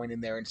forth, going in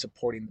there and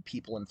supporting the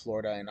people in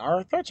Florida. And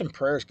our thoughts and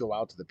prayers go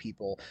out to the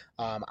people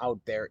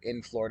out there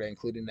in Florida,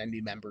 including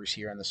any members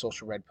here on the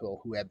Social Red Pill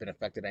who have been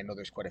affected. I know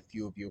there's quite a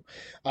few of you.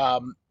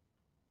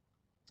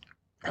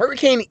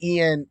 Hurricane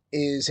Ian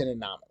is an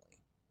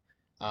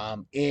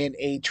anomaly. In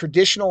a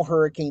traditional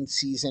hurricane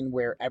season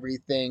where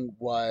everything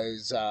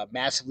was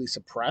massively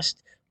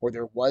suppressed where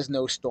there was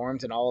no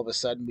storms, and all of a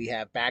sudden we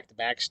have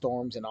back-to-back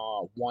storms and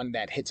one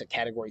that hits a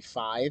Category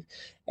 5,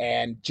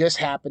 and just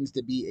happens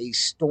to be a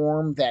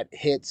storm that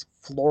hits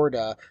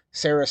Florida,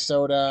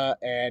 Sarasota,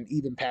 and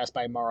even passed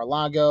by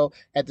Mar-a-Lago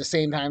at the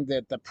same time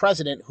that the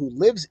president, who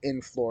lives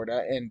in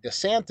Florida, and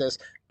DeSantis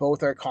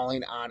both are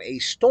calling on a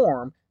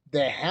storm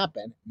that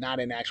happened,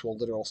 not an actual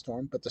literal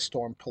storm, but the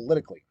storm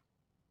politically.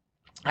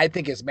 I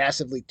think is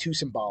massively too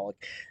symbolic,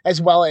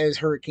 as well as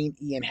Hurricane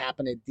Ian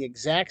happened at the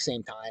exact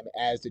same time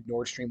as the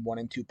Nord Stream 1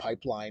 and 2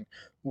 pipeline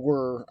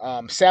were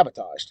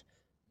sabotaged,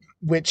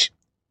 which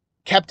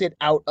kept it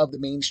out of the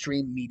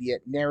mainstream media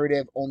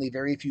narrative. Only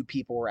very few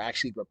people were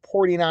actually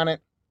reporting on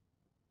it.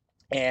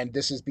 And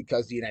this is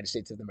because the United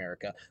States of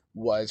America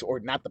was, or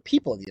not the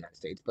people of the United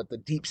States, but the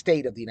deep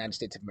state of the United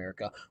States of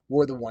America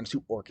were the ones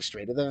who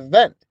orchestrated the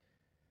event.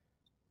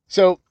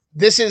 So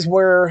this is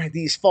where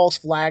these false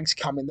flags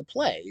come into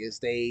play, is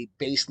they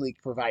basically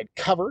provide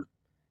cover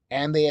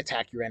and they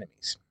attack your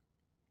enemies.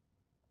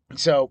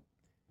 So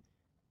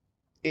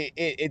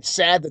it's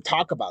sad to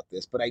talk about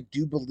this, but I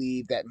do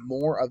believe that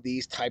more of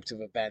these types of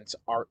events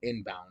are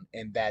inbound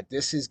and that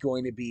this is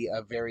going to be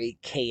a very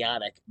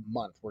chaotic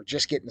month. We're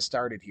just getting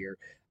started here.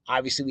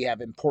 Obviously, we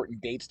have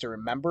important dates to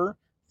remember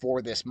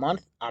for this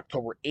month: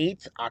 October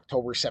 8th,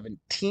 October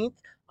 17th,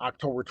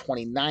 October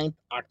 29th,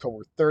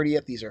 October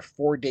 30th. These are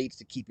 4 dates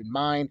to keep in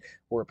mind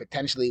where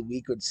potentially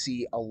we could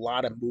see a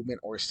lot of movement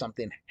or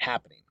something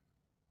happening.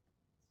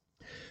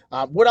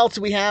 What else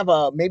do we have?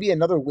 Maybe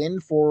another win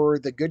for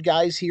the good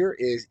guys here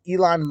is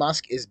Elon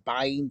Musk is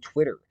buying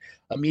Twitter.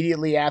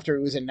 Immediately after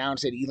it was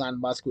announced that Elon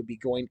Musk would be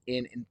going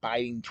in and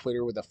buying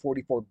Twitter with a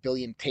 $44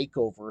 billion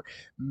takeover,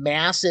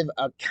 massive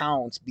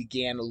accounts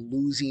began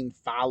losing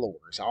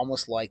followers,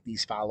 almost like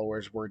these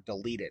followers were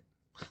deleted.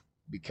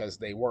 Because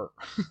they were.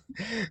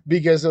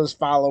 Because those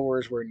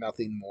followers were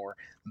nothing more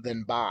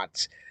than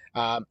bots.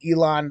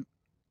 Elon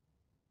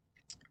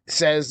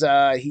says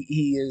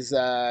he is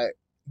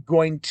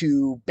going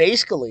to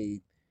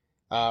basically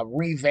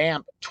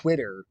revamp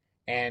Twitter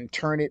and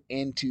turn it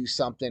into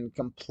something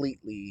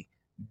completely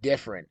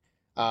different.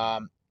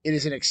 It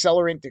is an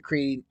accelerant to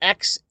creating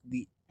X,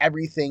 the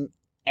Everything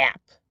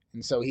app.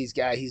 And so he's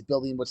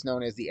building what's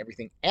known as the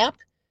Everything app.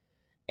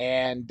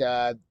 And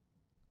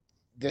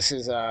this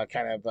is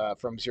kind of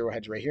from Zero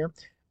Hedge right here.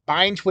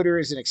 Buying Twitter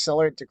is an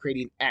accelerant to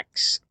creating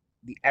X,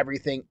 the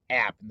Everything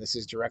app. And this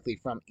is directly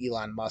from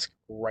Elon Musk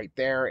right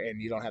there.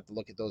 And you don't have to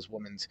look at those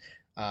women's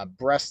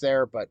breasts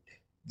there, but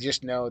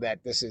just know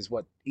that this is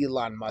what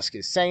Elon Musk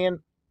is saying.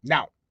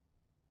 Now,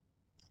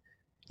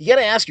 you got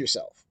to ask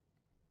yourself,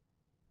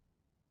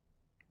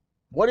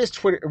 what is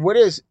Twitter? What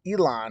does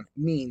Elon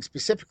mean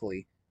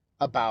specifically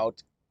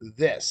about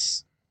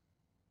this?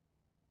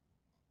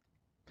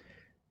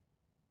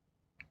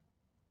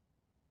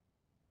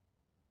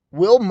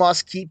 Will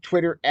Musk keep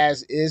Twitter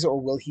as is, or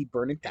will he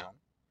burn it down,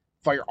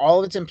 fire all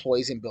of its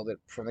employees, and build it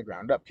from the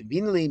ground up?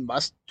 Conveniently,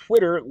 Musk's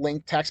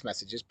Twitter-linked text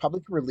messages,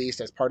 publicly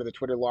released as part of the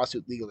Twitter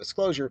lawsuit legal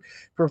disclosure,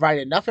 provide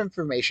enough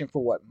information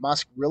for what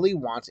Musk really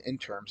wants in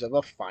terms of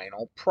a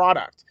final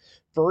product.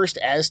 First,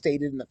 as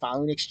stated in the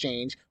following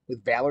exchange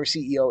with Valor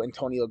CEO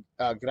Antonio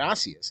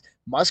Gracias,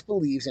 Musk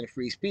believes in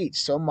free speech,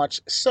 so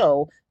much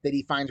so that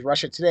he finds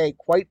Russia Today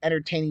quite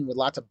entertaining with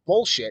lots of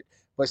bullshit,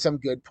 but some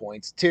good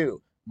points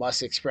too.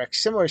 Musk expressed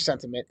similar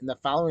sentiment in the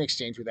following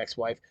exchange with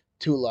ex-wife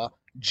Tula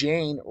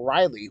Jane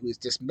Riley, who is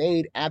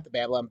dismayed at the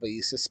Babylon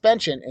Bee's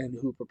suspension and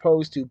who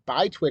proposed to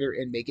buy Twitter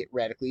and make it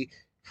radically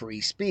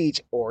free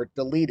speech or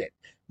delete it.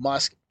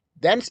 Musk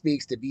then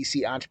speaks to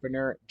VC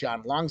entrepreneur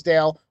John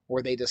Lonsdale,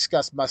 where they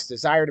discuss Musk's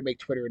desire to make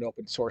Twitter an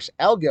open source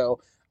algo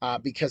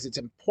because it's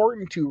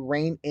important to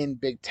rein in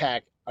big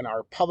tech, and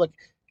our public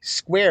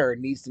square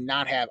needs to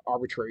not have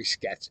arbitrary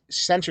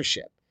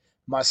censorship.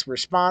 Musk's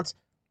response: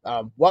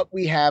 what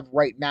we have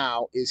right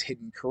now is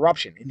hidden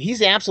corruption. And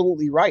he's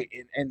absolutely right.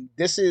 And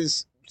this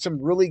is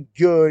some really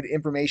good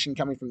information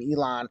coming from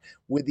Elon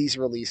with these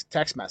released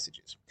text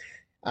messages.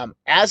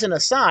 As an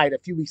aside, a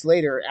few weeks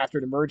later, after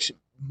it emerged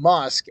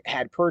Musk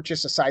had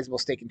purchased a sizable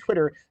stake in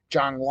Twitter,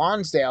 John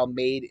Lonsdale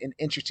made an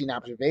interesting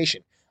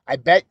observation. I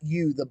bet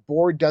you the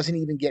board doesn't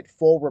even get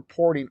full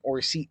reporting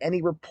or see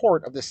any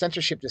report of the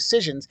censorship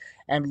decisions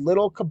and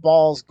little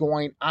cabals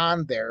going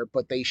on there,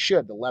 but they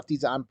should. The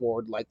lefties on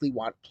board likely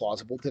want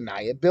plausible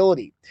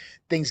deniability.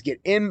 Things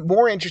get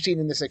more interesting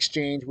in this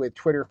exchange with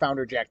Twitter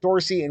founder Jack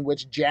Dorsey, in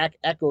which Jack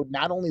echoed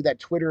not only that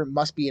Twitter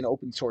must be an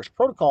open source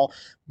protocol,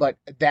 but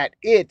that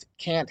it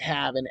can't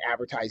have an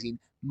advertising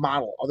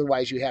model.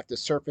 Otherwise, you have the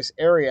surface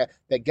area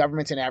that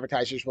governments and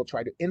advertisers will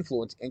try to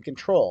influence and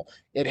control.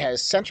 It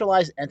has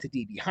centralized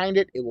entity behind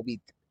it. It will be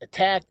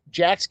attacked.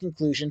 Jack's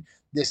conclusion: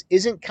 this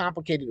isn't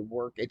complicated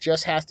work. It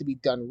just has to be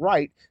done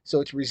right so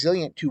it's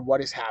resilient to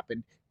what has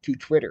happened to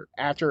Twitter.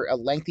 After a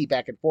lengthy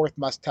back and forth,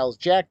 Musk tells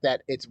Jack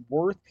that it's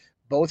worth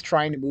both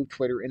trying to move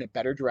Twitter in a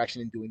better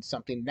direction and doing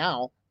something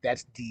now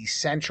that's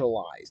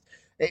decentralized.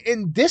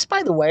 And this,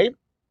 by the way,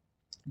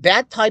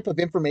 that type of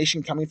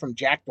information coming from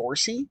Jack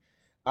Dorsey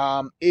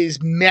is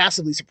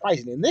massively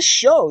surprising. And this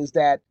shows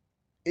that,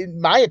 in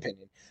my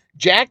opinion,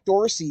 Jack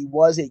Dorsey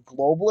was a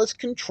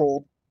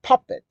globalist-controlled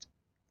puppet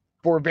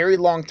for a very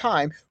long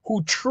time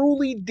who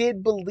truly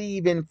did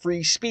believe in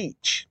free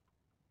speech.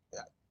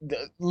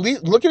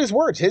 Look at his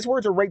words. His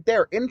words are right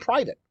there in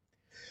private.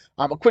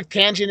 A quick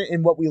tangent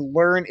in what we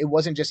learned, it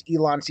wasn't just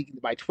Elon seeking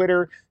to buy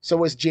Twitter. So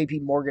was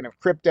JP Morgan of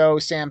crypto,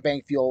 Sam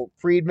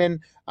Bankman-Fried,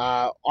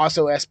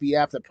 also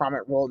SBF, the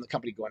prominent role in the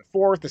company going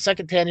forth. The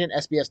second tangent,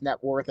 SBF's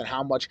net worth and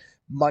how much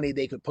money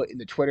they could put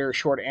into Twitter.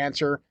 Short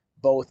answer,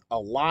 both a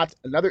lot.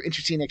 Another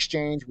interesting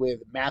exchange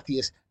with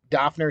Matthias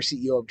Döpfner,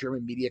 CEO of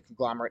German media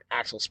conglomerate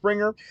Axel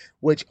Springer,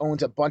 which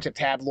owns a bunch of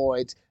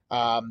tabloids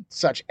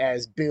such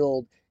as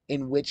Bild,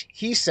 in which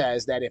he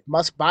says that if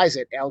Musk buys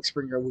it, Alex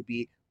Springer would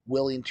be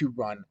willing to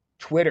run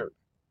Twitter.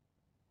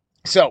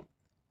 So,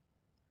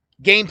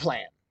 game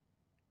plan.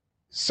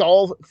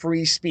 Solve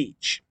free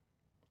speech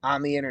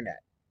on the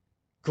internet.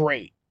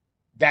 Great.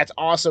 That's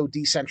also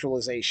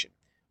decentralization.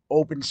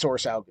 Open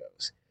source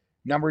algos.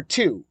 Number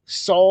 2,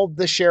 solve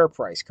the share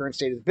price. Current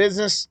state of the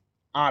business,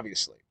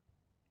 obviously.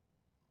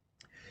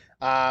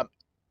 What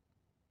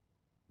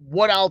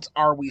else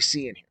are we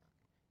seeing here?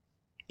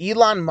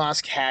 Elon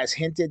Musk has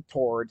hinted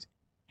towards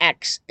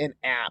X, an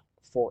app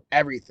for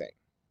everything.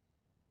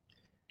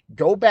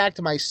 Go back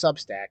to my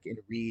Substack and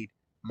read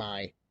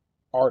my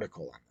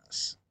article on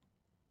this.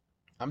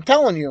 I'm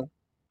telling you,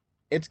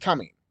 it's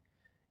coming.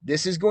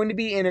 This is going to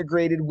be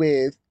integrated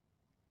with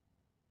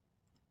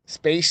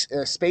space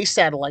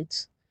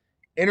satellites,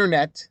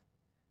 internet.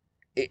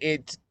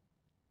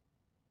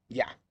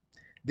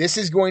 This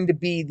is going to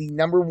be the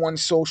number one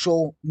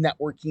social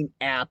networking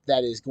app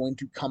that is going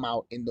to come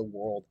out in the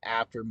world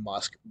after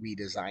Musk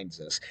redesigns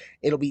this.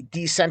 It'll be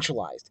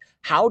decentralized.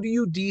 How do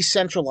you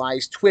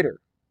decentralize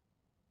Twitter?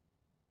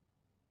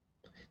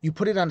 You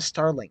put it on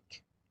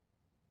Starlink.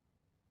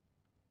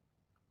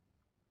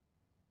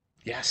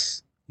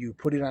 Yes, you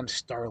put it on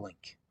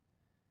Starlink.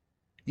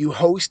 You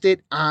host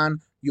it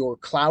on your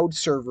cloud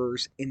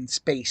servers in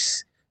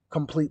space,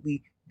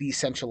 completely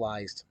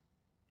decentralized.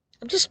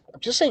 I'm just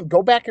saying,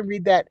 go back and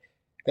read that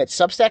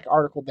Substack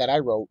article that I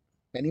wrote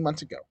many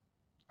months ago.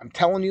 I'm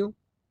telling you,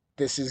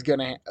 this is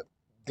gonna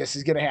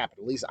happen.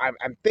 At least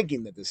I'm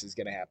thinking that this is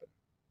gonna happen.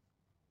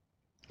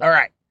 All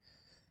right.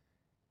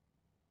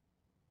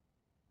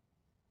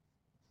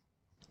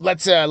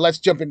 Let's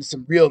jump into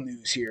some real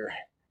news here.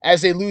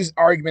 As they lose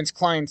arguments,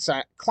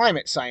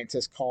 climate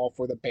scientists call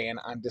for the ban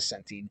on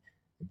dissenting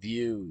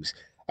views.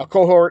 A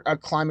cohort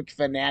of climate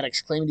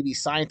fanatics claiming to be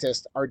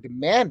scientists are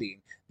demanding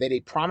that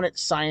a prominent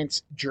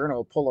science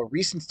journal pull a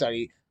recent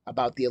study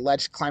about the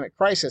alleged climate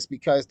crisis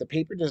because the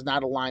paper does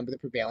not align with the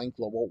prevailing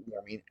global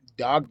warming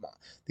dogma.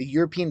 The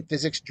European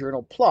Physics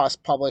Journal Plus,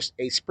 published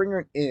by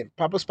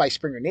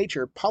Springer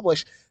Nature,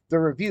 published the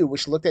review,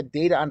 which looked at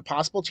data on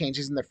possible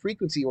changes in the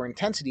frequency or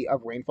intensity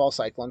of rainfall,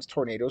 cyclones,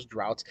 tornadoes,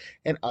 droughts,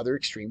 and other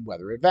extreme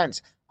weather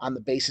events. On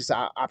the basis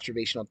of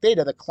observational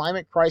data, the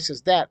climate crisis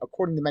that,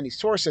 according to many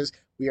sources,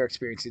 we are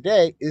experiencing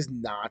today is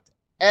not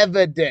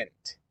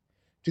evident.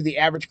 To the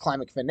average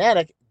climate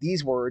fanatic,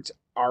 these words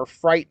are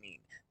frightening.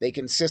 They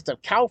consist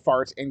of cow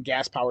farts and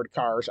gas-powered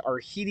cars are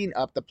heating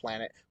up the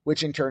planet,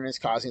 which in turn is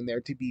causing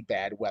there to be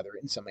bad weather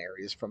in some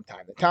areas from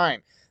time to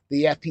time.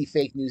 The FP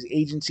fake news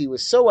agency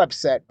was so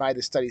upset by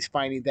the study's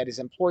finding that his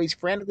employees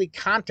frantically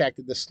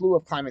contacted the slew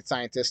of climate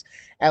scientists,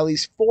 at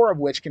least 4 of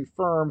which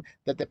confirm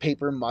that the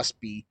paper must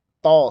be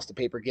false. The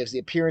paper gives the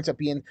appearance of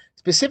being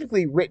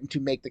specifically written to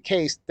make the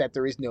case that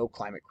there is no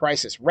climate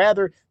crisis,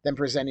 rather than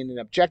presenting an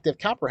objective,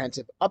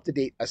 comprehensive,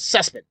 up-to-date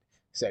assessment,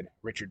 said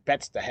Richard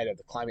Betts, the head of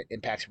the climate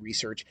impacts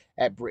research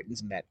at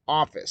Britain's Met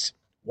Office.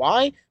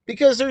 Why?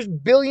 Because there's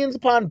billions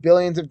upon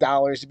billions of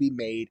dollars to be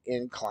made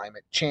in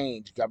climate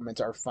change.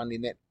 Governments are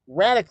funding it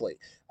radically.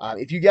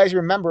 If you guys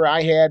remember,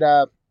 I had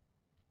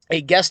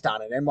a guest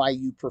on, an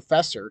NYU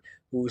professor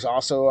who's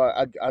also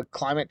a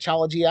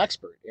climatology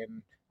expert,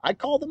 and I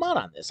called them out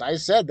on this. I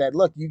said that,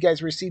 look, you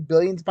guys receive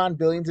billions upon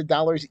billions of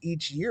dollars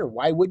each year.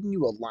 Why wouldn't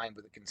you align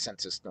with a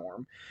consensus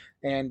norm?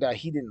 And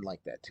he didn't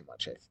like that too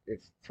much,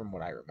 from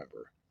what I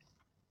remember.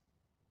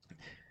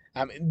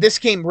 This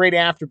came right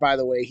after, by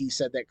the way, he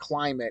said that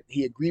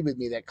he agreed with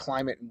me that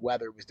climate and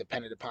weather was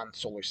dependent upon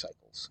solar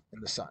cycles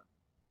in the sun.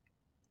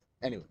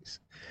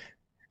 Anyways,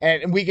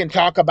 and we can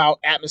talk about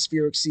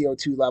atmospheric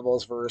CO2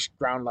 levels versus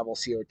ground level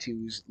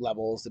CO2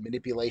 levels, the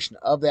manipulation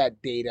of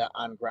that data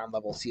on ground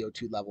level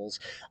CO2 levels,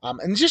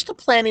 and just the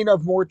planting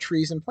of more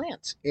trees and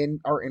plants in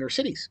our inner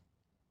cities.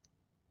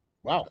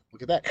 Wow,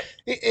 look at that.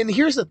 And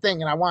here's the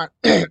thing, and I want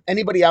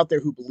anybody out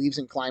there who believes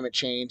in climate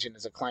change and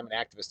is a climate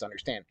activist to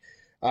understand.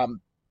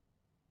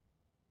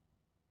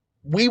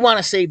 We want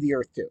to save the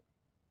earth too.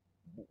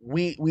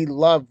 We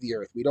love the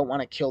earth. We don't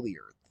want to kill the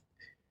earth.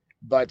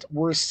 But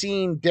we're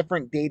seeing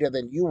different data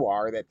than you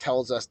are that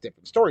tells us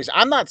different stories.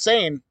 I'm not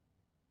saying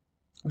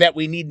that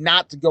we need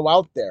not to go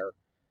out there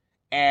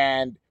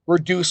and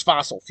reduce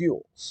fossil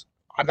fuels.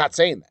 I'm not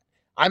saying that.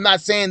 I'm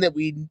not saying that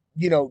we,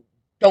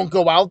 don't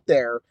go out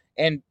there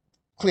and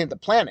clean the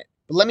planet.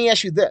 But let me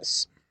ask you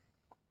this.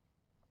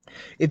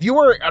 If you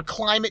are a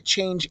climate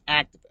change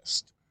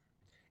activist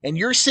and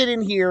you're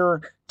sitting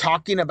here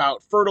talking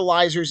about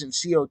fertilizers and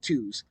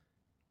CO2s.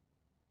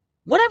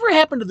 Whatever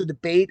happened to the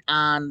debate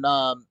on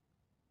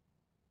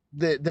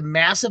the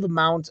massive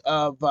amount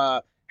of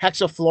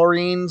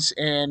hexafluorines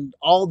and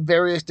all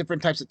various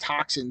different types of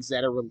toxins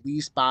that are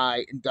released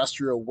by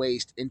industrial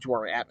waste into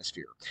our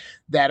atmosphere,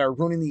 that are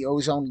ruining the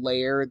ozone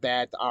layer,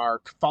 that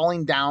are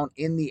falling down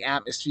in the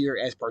atmosphere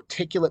as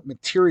particulate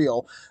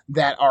material,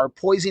 that are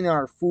poisoning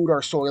our food,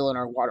 our soil, and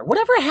our water?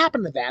 Whatever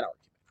happened to that argument?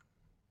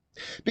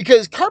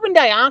 Because carbon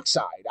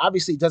dioxide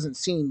obviously doesn't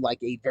seem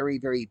like a very,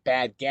 very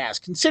bad gas,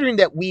 considering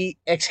that we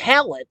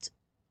exhale it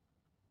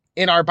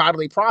in our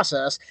bodily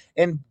process,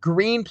 and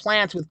green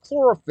plants with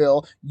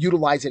chlorophyll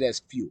utilize it as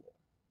fuel.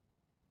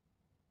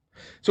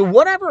 So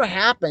whatever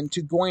happened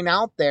to going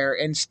out there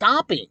and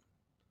stopping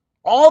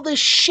all this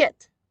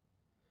shit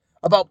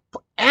about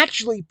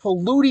actually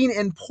polluting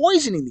and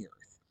poisoning the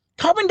earth?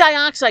 Carbon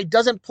dioxide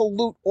doesn't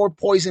pollute or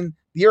poison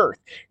the earth.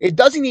 It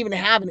doesn't even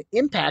have an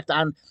impact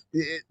on,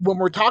 when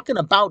we're talking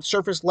about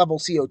surface level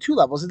CO2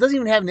 levels, it doesn't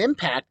even have an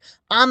impact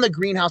on the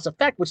greenhouse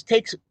effect, which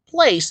takes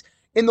place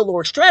in the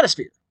lower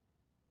stratosphere.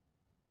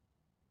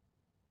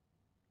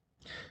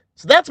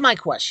 So that's my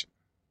question.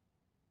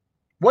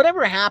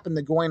 Whatever happened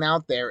to going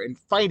out there and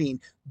fighting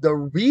the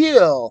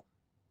real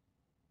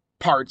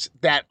parts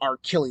that are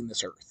killing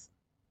this earth?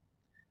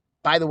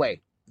 By the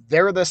way,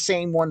 they're the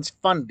same ones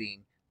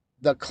funding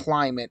the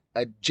climate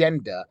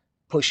agenda,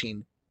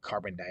 pushing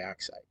carbon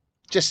dioxide.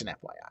 Just an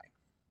FYI.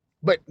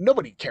 But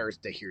nobody cares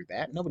to hear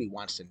that. Nobody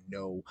wants to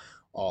know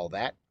all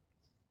that.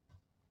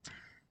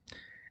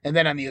 And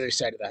then on the other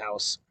side of the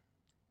house,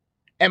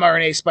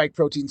 mRNA spike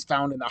proteins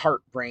found in the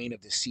heart brain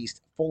of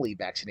deceased fully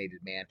vaccinated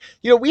man.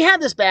 You know, we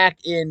had this back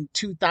in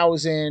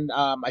 2000,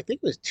 I think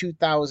it was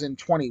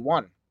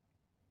 2021.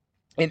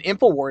 And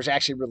InfoWars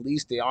actually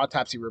released the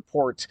autopsy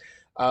report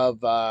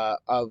of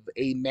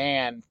a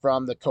man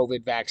from the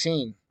COVID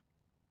vaccine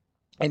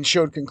and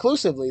showed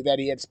conclusively that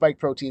he had spike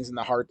proteins in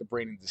the heart, the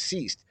brain, and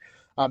deceased.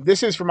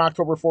 This is from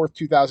October 4th,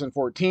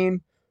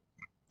 2014.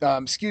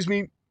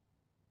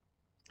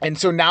 And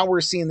so now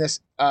we're seeing this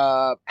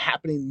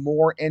happening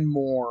more and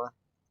more.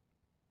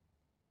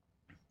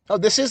 Oh,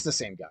 this is the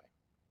same guy.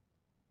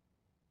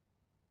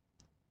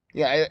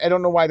 Yeah, I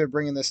don't know why they're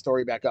bringing this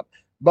story back up.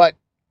 But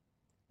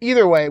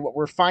either way, what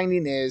we're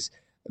finding is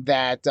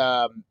that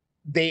the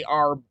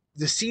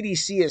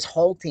CDC is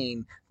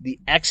halting the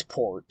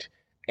export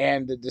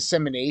and the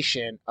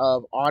dissemination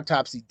of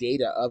autopsy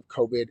data of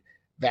COVID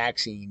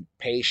vaccine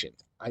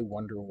patients. I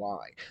wonder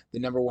why. The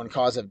number one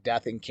cause of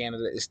death in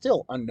Canada is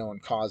still unknown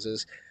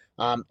causes.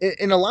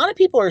 And a lot of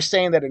people are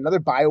saying that another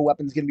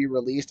bioweapon is going to be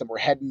released and we're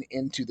heading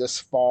into this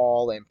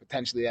fall and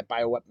potentially that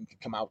bioweapon could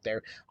come out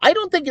there. I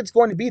don't think it's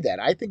going to be that.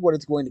 I think what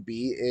it's going to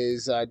be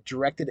is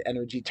directed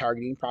energy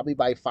targeting, probably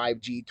by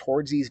 5G,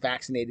 towards these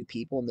vaccinated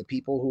people and the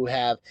people who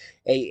have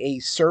a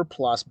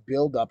surplus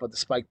buildup of the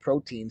spike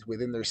proteins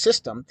within their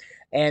system.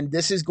 And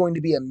this is going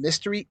to be a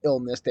mystery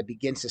illness that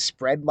begins to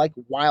spread like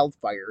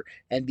wildfire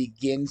and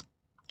begins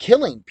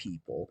killing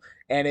people,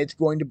 and it's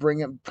going to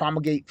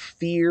promulgate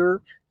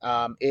fear.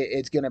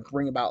 It's going to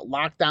bring about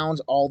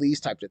lockdowns, all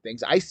these types of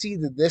things. I see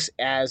this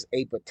as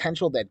a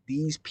potential that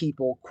these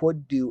people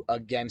could do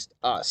against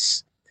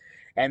us,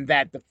 and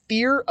that the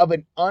fear of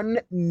an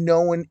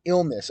unknown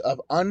illness of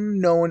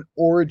unknown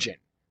origin,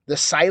 the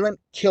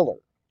silent killer,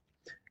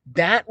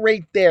 that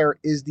right there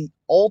is the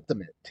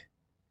ultimate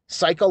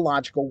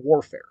psychological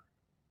warfare.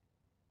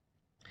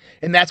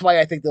 And that's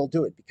why I think they'll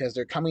do it, because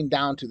they're coming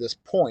down to this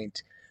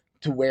point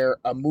to where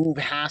a move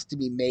has to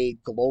be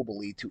made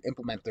globally to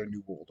implement their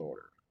New World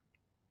Order.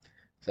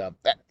 So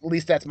at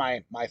least that's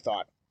my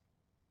thought.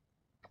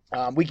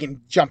 We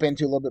can jump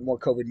into a little bit more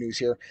COVID news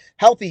here.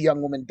 Healthy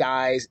young woman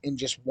dies in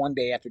just one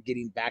day after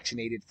getting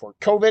vaccinated for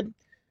COVID.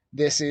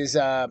 This is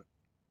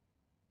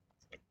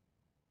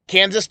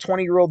Kansas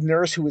 20-year-old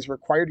nurse who was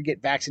required to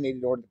get vaccinated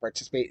in order to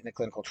participate in the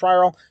clinical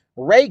trial.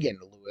 Reagan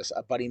Lewis,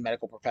 a budding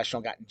medical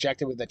professional, got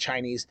injected with the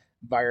Chinese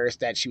virus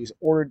that she was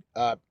ordered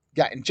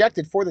got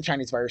injected for the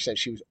Chinese virus that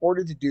she was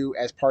ordered to do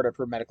as part of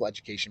her medical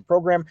education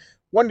program.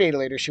 One day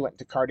later, she went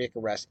into cardiac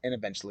arrest and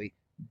eventually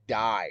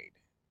died.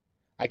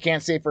 I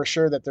can't say for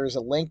sure that there's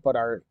a link, but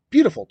our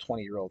beautiful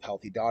 20-year-old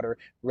healthy daughter,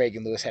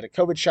 Reagan Lewis, had a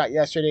COVID shot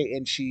yesterday,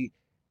 and she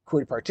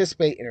could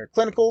participate in her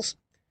clinicals.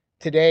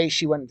 Today,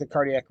 she went into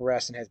cardiac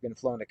arrest and has been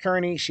flown to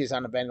Kearney. She is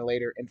on a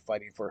ventilator and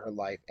fighting for her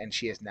life, and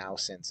she has now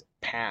since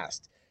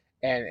passed.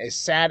 And as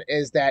sad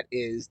as that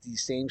is,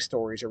 these same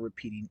stories are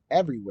repeating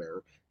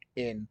everywhere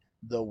in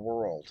the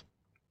world.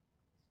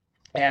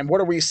 And what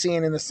are we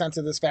seeing in the sense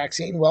of this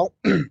vaccine? Well,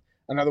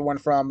 another one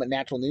from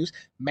Natural News.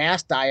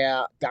 Mass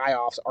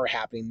die-offs are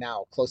happening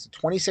now. Close to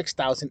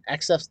 26,000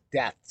 excess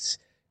deaths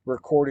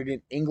recorded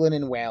in England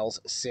and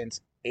Wales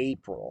since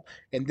April.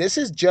 And this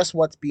is just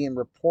what's being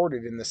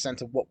reported in the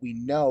sense of what we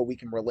know we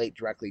can relate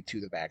directly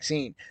to the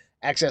vaccine.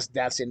 Excess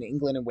deaths in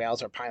England and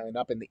Wales are piling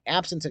up. In the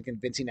absence of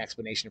convincing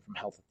explanation from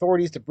health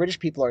authorities, the British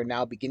people are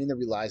now beginning to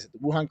realize that the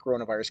Wuhan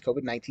coronavirus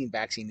COVID-19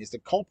 vaccine is the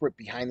culprit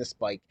behind the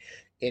spike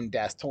in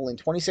deaths, totaling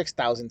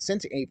 26,000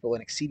 since April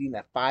and exceeding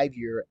a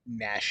 5-year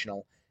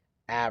national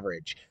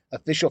average.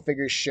 Official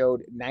figures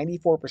showed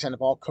 94%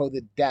 of all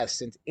COVID deaths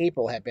since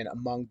April have been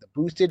among the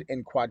boosted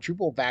and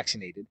quadruple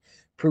vaccinated,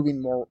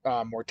 proving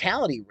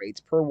mortality rates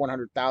per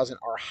 100,000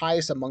 are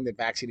highest among the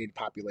vaccinated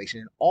population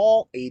in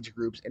all age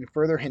groups, and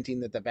further hinting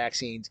that the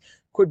vaccines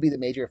could be the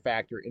major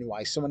factor in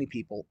why so many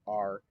people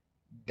are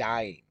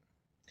dying.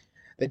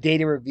 The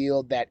data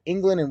revealed that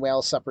England and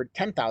Wales suffered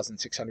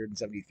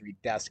 10,673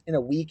 deaths in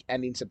a week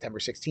ending September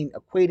 16,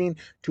 equating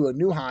to a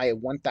new high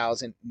of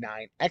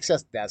 1,009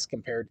 excess deaths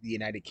compared to the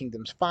United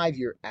Kingdom's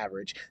 5-year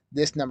average.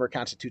 This number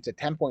constitutes a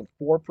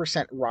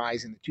 10.4%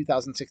 rise in the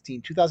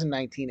 2016,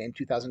 2019, and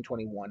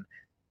 2021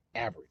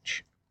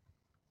 average.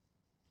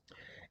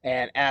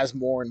 And as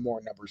more and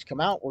more numbers come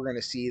out, we're going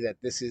to see that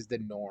this is the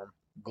norm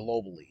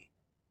globally,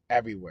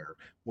 everywhere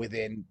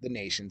within the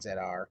nations that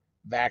are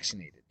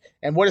vaccinated.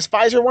 And what does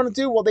Pfizer want to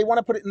do? Well, they want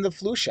to put it in the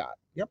flu shot.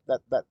 Yep,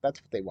 that's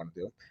what they want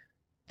to do.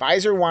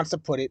 Pfizer wants to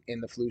put it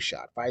in the flu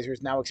shot. Pfizer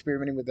is now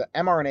experimenting with the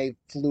mRNA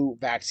flu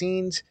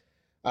vaccines.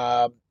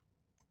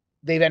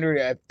 They've entered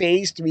a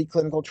phase 3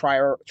 clinical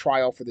trial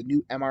for the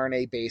new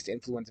mRNA-based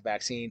influenza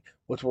vaccine,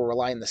 which will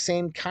rely on the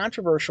same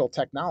controversial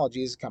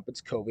technology as the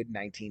company's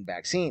COVID-19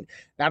 vaccine.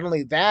 Not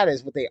only that,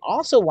 is what they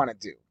also want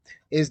to do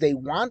is they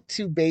want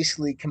to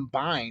basically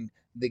combine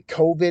the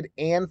COVID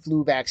and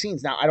flu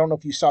vaccines. Now, I don't know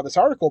if you saw this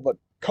article, but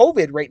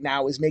COVID right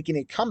now is making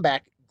a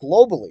comeback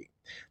globally.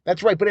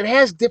 That's right, but it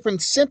has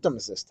different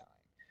symptoms this time.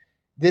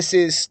 This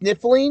is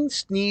sniffling,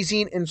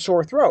 sneezing, and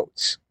sore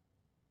throats.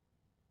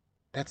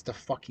 That's the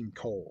fucking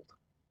cold.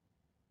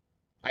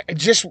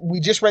 We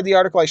just read the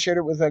article. I shared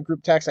it with a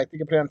group text. I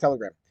think I put it on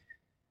Telegram.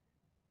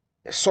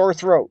 Sore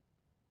throat,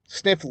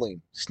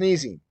 sniffling,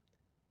 sneezing,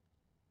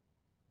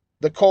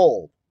 the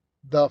cold,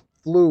 the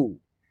flu.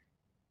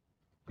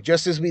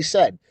 Just as we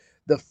said,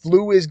 the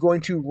flu is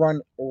going to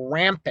run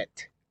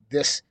rampant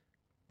this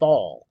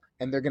fall,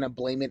 and they're going to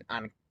blame it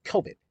on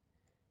COVID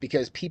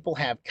because people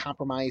have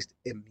compromised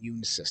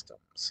immune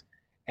systems.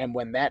 And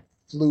when that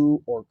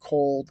flu or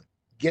cold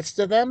gets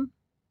to them,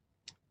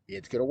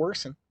 it's going to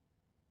worsen.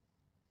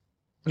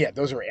 Yeah,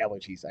 those are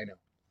allergies, I know.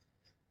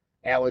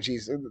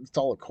 Allergies, it's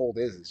all a cold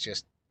is. It's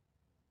just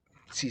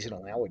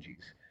seasonal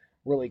allergies.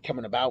 Really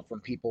coming about from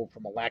people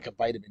from a lack of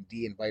vitamin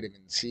D and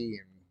vitamin C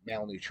and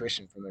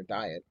malnutrition from their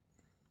diet.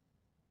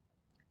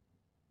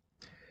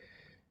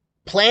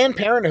 Planned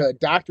Parenthood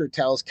doctor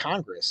tells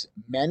Congress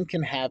men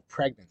can have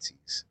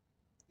pregnancies,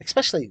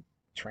 especially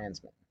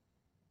trans men.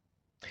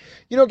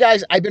 You know,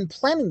 guys, I've been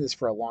planning this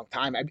for a long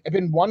time. I've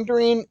been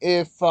wondering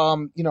if,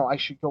 I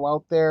should go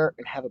out there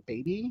and have a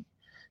baby.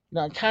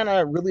 I kind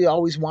of really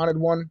always wanted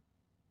one.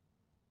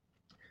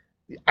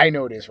 I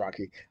know it is,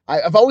 Rocky.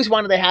 I've always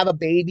wanted to have a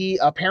baby.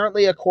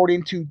 Apparently,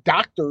 according to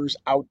doctors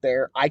out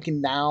there, I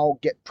can now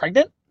get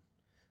pregnant.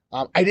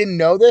 I didn't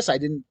know this. I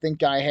didn't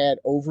think I had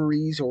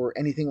ovaries or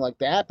anything like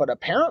that. But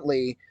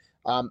apparently,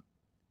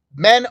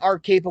 men are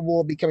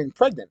capable of becoming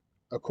pregnant,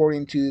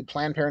 according to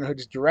Planned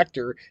Parenthood's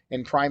director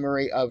and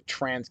primary of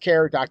trans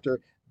care, Dr.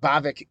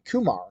 Bhavik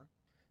Kumar,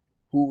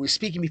 who was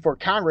speaking before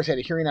Congress at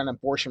a hearing on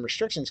abortion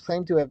restrictions,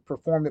 claimed to have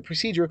performed the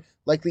procedure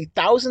likely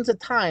thousands of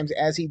times,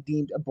 as he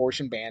deemed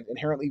abortion bans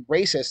inherently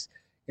racist,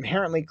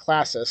 inherently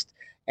classist,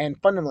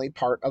 and fundamentally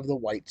part of the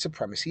white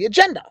supremacy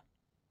agenda.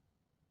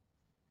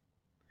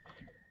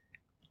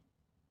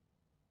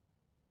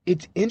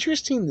 It's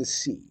interesting to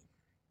see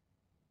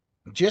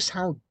just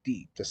how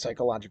deep the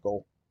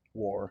psychological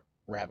war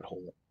rabbit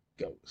hole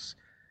goes.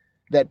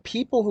 That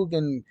people who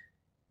can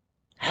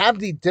have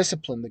the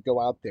discipline to go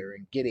out there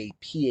and get a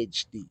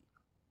PhD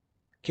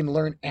can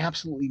learn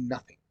absolutely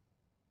nothing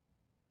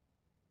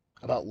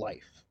about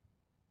life.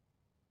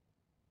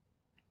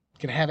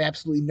 Can have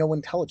absolutely no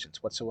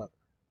intelligence whatsoever.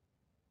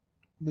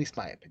 At least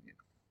my opinion.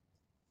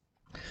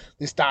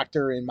 This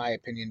doctor, in my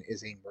opinion,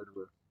 is a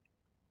murderer.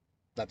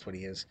 That's what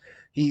he is.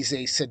 He's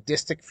a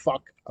sadistic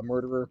fuck, a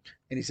murderer,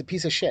 and he's a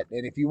piece of shit.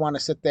 And if you want to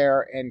sit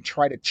there and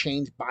try to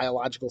change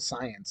biological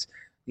science,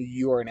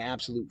 you are an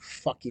absolute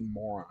fucking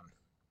moron.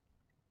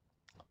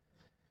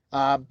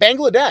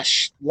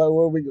 Bangladesh.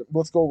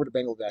 Let's go over to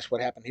Bangladesh.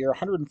 What happened here?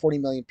 140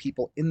 million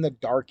people in the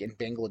dark in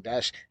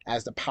Bangladesh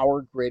as the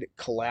power grid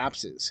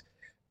collapses.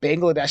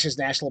 Bangladesh's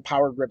national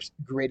power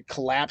grid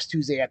collapsed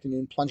Tuesday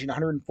afternoon, plunging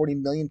 140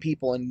 million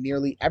people and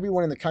nearly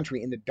everyone in the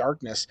country into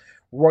darkness.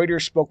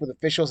 Reuters spoke with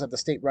officials at the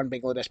state-run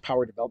Bangladesh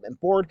Power Development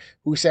Board,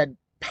 who said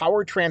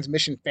power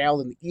transmission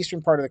failed in the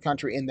eastern part of the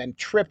country and then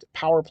tripped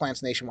power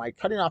plants nationwide,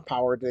 cutting off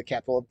power to the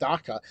capital of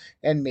Dhaka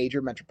and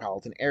major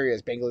metropolitan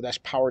areas.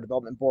 Bangladesh Power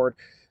Development Board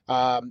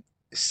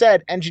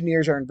said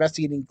engineers are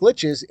investigating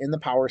glitches in the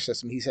power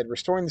system. He said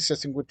restoring the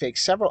system would take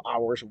several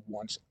hours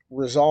once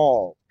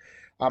resolved.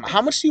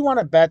 How much do you want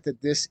to bet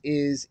that this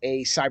is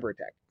a cyber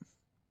attack?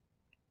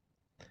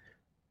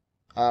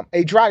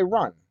 A dry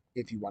run,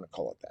 if you want to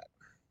call it that.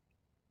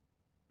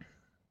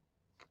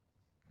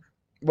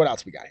 What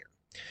else we got here?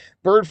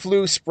 Bird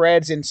flu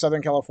spreads in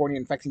Southern California,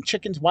 infecting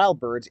chickens, wild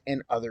birds,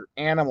 and other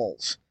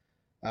animals.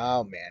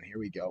 Oh, man, here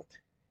we go.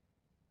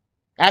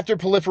 After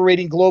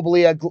proliferating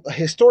globally, a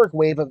historic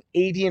wave of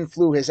avian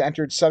flu has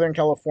entered Southern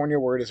California,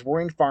 where it is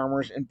worrying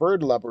farmers and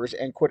bird lovers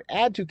and could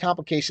add to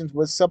complications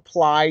with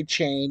supply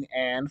chain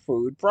and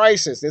food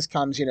prices. This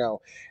comes,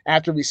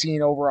 after we've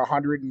seen over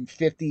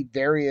 150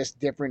 various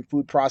different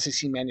food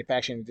processing,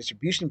 manufacturing, and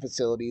distribution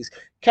facilities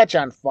catch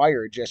on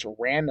fire just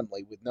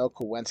randomly with no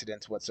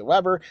coincidence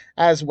whatsoever,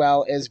 as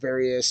well as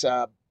various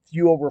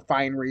fuel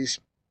refineries,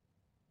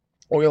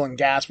 oil and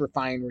gas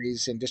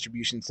refineries and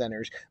distribution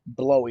centers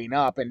blowing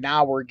up. And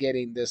now we're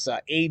getting this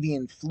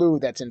avian flu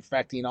that's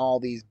infecting all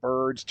these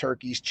birds,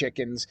 turkeys,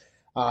 chickens,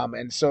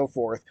 and so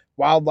forth.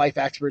 Wildlife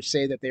experts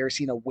say that they are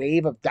seeing a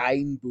wave of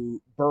dying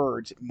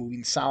birds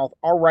moving south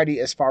already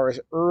as far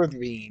as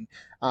Irvine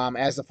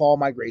as the fall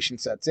migration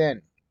sets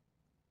in.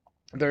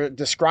 They're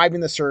describing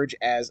the surge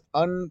as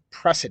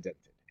unprecedented.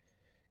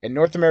 In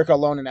North America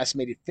alone, an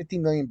estimated 50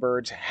 million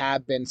birds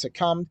have been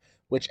succumbed,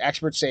 which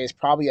experts say is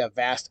probably a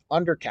vast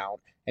undercount.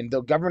 And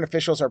though government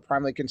officials are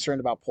primarily concerned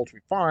about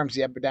poultry farms,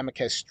 the epidemic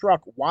has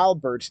struck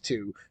wild birds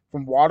too,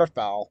 from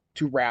waterfowl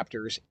to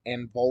raptors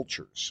and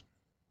vultures.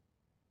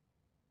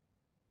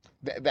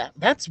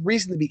 That's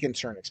reason to be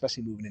concerned,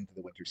 especially moving into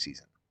the winter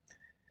season.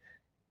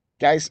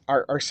 Guys,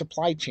 our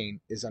supply chain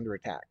is under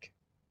attack.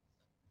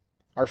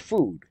 Our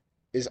food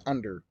is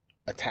under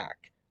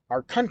attack.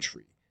 Our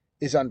country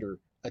is under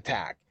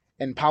attack.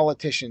 And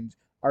politicians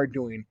are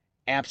doing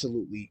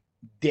absolutely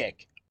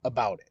dick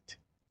about it.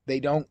 They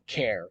don't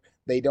care.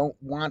 They don't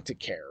want to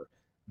care.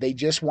 They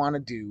just want to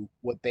do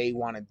what they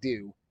want to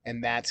do,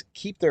 and that's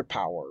keep their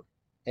power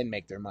and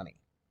make their money.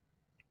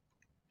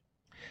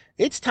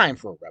 It's time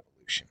for a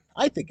revolution.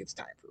 I think it's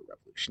time for a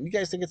revolution. You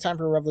guys think it's time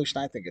for a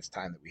revolution? I think it's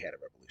time that we had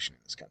a revolution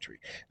in this country.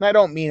 And I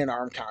don't mean an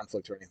armed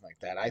conflict or anything like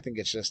that. I think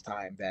it's just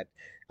time that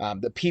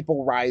the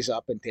people rise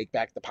up and take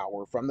back the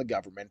power from the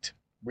government,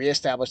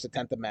 reestablish the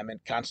 10th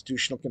Amendment,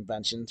 constitutional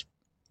conventions,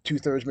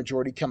 2/3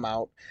 majority come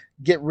out,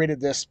 get rid of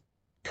this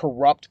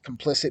corrupt,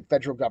 complicit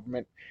federal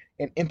government,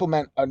 and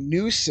implement a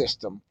new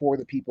system for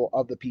the people,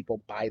 of the people,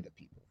 by the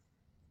people.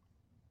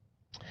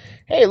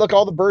 Hey, look,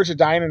 all the birds are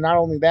dying, and not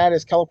only that,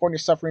 is California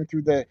suffering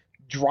through the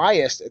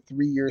driest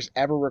 3 years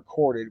ever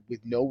recorded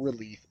with no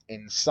relief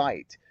in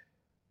sight.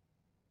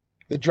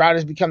 The drought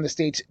has become the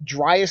state's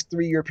driest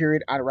 3-year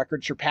period on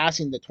record,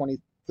 surpassing the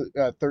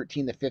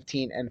 2013 to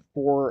 15 and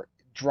fourth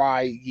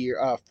dry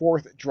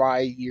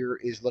year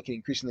is looking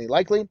increasingly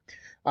likely.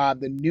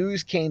 The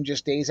news came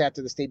just days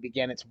after the state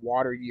began its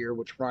water year,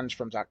 which runs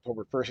from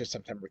October 1st to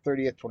September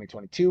 30th,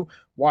 2022.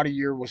 Water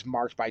year was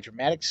marked by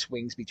dramatic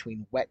swings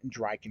between wet and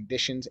dry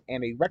conditions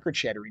and a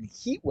record-shattering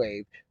heat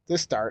wave at the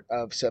start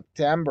of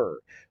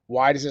September.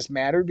 Why does this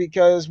matter?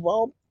 Because,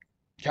 well,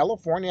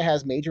 California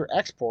has major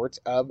exports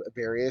of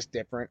various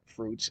different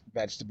fruits,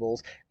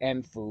 vegetables,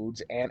 and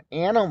foods and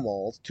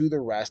animals to the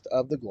rest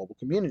of the global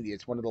community.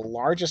 It's one of the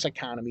largest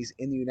economies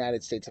in the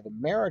United States of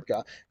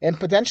America and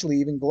potentially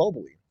even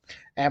globally.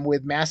 And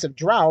with massive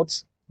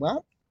droughts,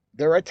 well,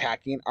 they're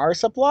attacking our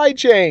supply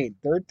chain.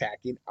 They're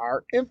attacking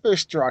our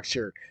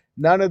infrastructure.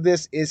 None of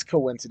this is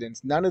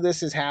coincidence. None of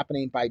this is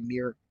happening by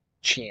mere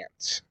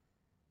chance.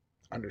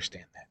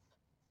 Understand that.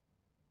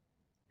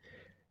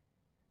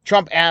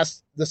 Trump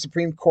asked the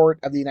Supreme Court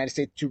of the United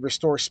States to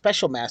restore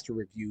special master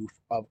review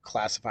of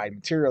classified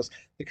materials.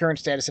 The current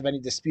status of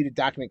any disputed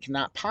document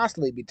cannot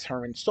possibly be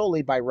determined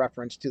solely by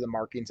reference to the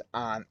markings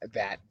on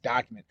that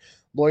document.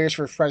 Lawyers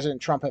for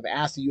President Trump have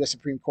asked the U.S.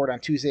 Supreme Court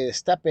on Tuesday to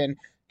step in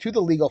to the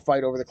legal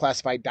fight over the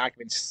classified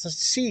documents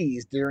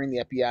seized during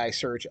the FBI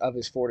search of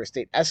his Florida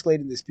state,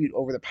 escalating the dispute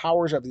over the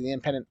powers of the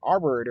independent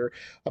arbiter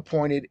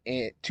appointed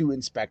to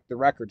inspect the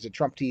records. The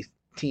Trump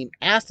team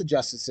asked the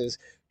justices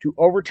to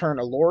overturn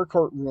a lower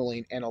court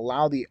ruling and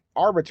allow the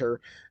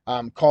arbiter,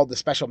 called the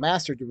special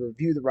master, to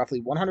review the roughly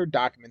 100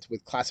 documents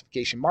with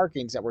classification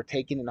markings that were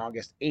taken on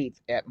August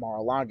 8th at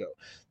Mar-a-Lago.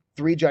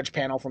 3-judge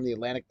panel from the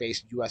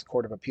Atlantic-based U.S.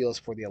 Court of Appeals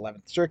for the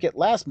 11th Circuit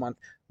last month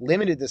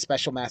limited the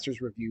special master's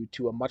review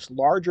to a much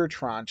larger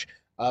tranche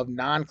of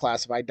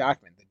non-classified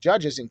documents. The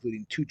judges,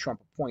 including 2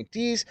 Trump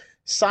appointees,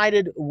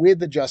 sided with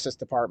the Justice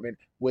Department,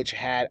 which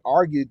had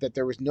argued that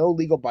there was no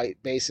legal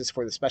basis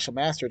for the special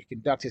master to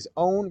conduct his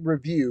own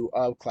review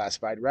of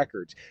classified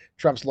records.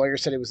 Trump's lawyer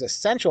said it was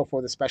essential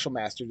for the special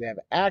master to have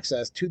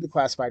access to the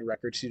classified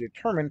records to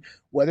determine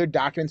whether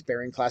documents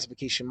bearing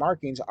classification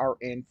markings are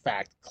in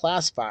fact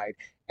classified,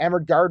 and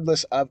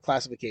regardless of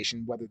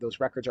classification, whether those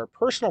records are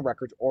personal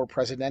records or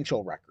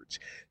presidential records.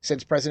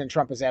 Since President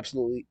Trump has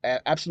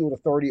absolute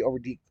authority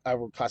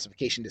over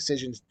classification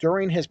decisions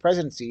during his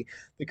presidency,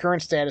 the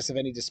current status of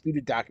any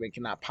disputed document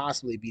cannot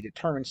possibly be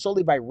determined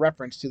solely by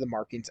reference to the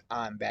markings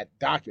on that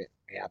document.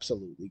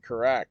 Absolutely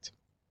correct.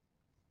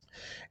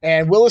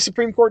 And will the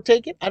Supreme Court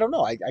take it? I don't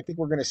know. I think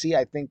we're going to see.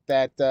 I think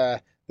that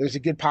there's a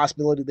good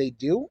possibility they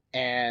do,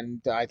 and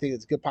I think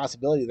it's a good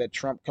possibility that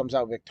Trump comes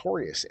out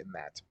victorious in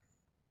that.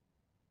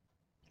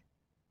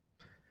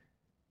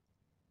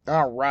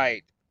 All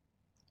right.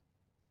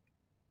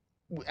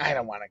 I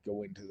don't want to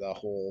go into the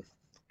whole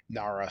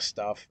NARA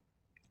stuff.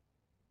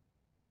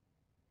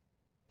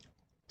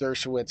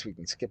 Dershowitz, we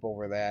can skip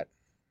over that.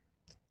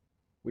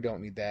 We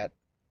don't need that.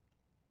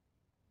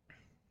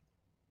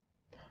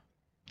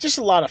 Just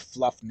a lot of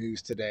fluff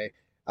news today.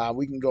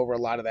 We can go over a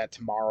lot of that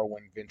tomorrow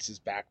when Vince is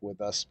back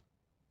with us.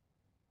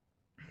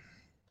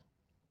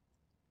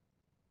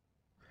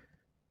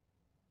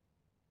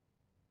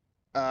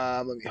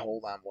 Let me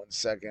hold on one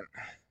second.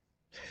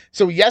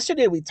 So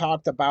yesterday we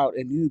talked about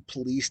a new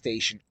police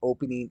station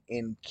opening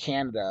in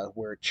Canada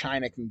where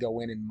China can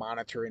go in and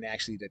monitor and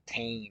actually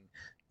detain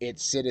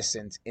its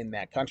citizens in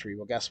that country.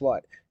 Well, guess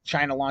what?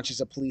 China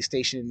launches a police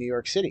station in New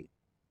York City.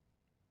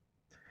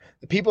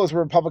 The People's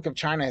Republic of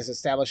China has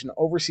established an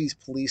overseas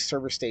police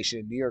service station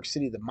in New York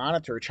City to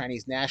monitor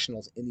Chinese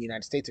nationals in the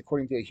United States,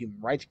 according to a human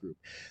rights group.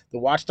 The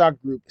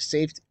watchdog group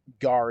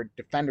Safeguard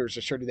Defenders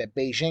asserted that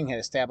Beijing had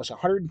established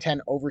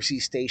 110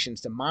 overseas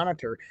stations to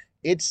monitor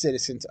its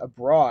citizens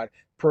abroad,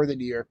 per the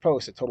New York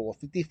Post. A total of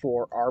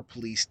 54 are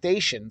police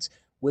stations,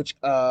 which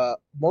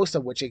most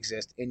of which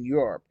exist in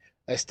Europe.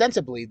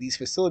 Ostensibly, these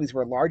facilities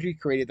were largely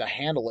created to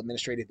handle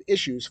administrative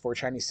issues for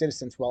Chinese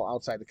citizens while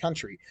outside the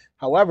country.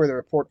 However, the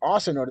report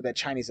also noted that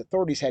Chinese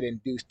authorities had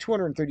induced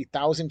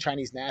 230,000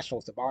 Chinese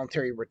nationals to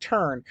voluntarily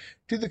return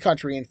to the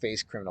country and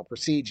face criminal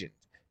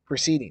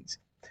proceedings.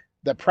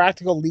 The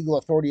practical legal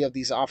authority of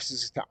these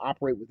offices to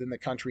operate within the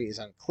country is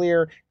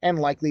unclear and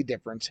likely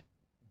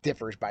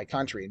differs by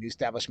country. A new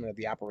establishment of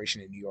the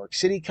operation in New York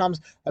City comes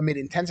amid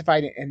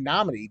intensified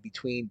enmity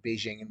between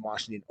Beijing and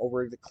Washington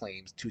over the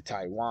claims to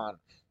Taiwan.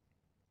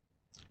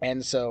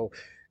 And so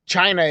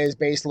China is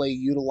basically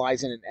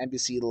utilizing an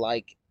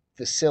embassy-like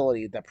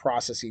facility, the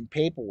processing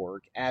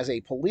paperwork, as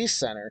a police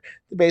center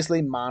to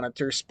basically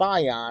monitor,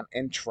 spy on,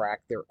 and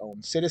track their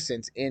own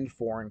citizens in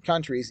foreign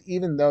countries,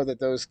 even though that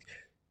those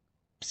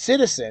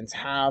citizens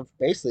have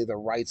basically the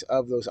rights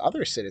of those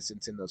other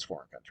citizens in those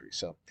foreign countries.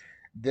 So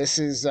this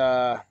is,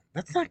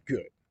 that's not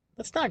good.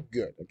 That's not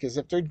good, because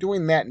if they're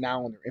doing that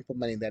now and they're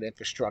implementing that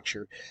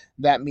infrastructure,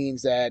 that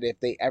means that if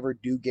they ever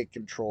do get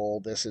control,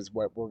 this is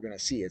what we're going to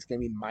see. It's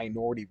going to be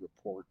Minority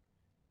Report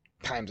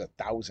times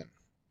 1,000.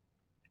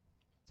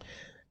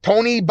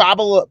 Tony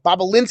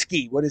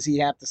Bobulinski, what does he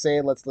have to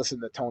say? Let's listen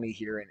to Tony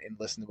here and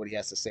listen to what he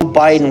has to say.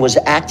 Biden was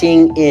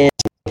acting in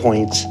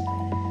points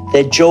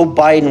that Joe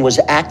Biden was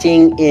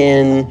acting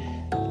in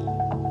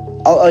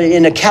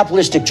a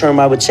capitalistic term,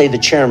 I would say the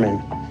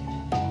chairman.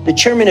 The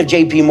chairman of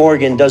J.P.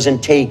 Morgan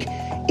doesn't take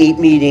 8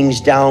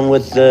 meetings down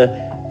with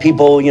the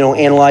people,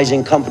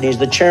 analyzing companies.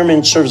 The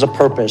chairman serves a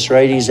purpose,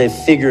 right? He's a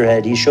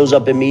figurehead. He shows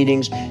up at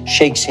meetings,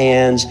 shakes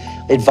hands,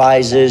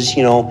 advises,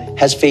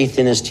 has faith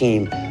in his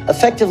team.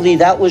 Effectively,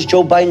 that was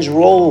Joe Biden's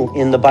role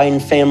in the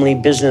Biden family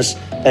business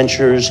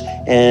ventures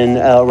and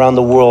around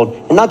the world.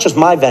 And not just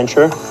my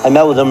venture. I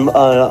met with him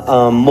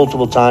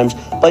multiple times,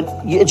 but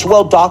it's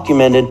well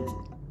documented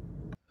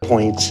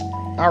points.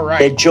 All right.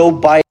 That Joe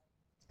Biden.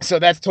 So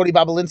that's Tony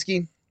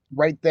Bobulinski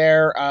right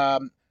there.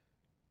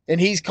 And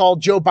he's called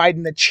Joe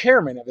Biden the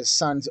chairman of his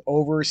son's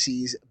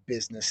overseas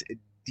business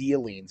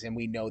dealings. And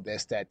we know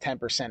this, that 10%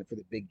 for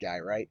the big guy,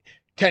 right?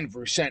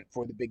 10%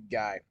 for the big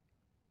guy.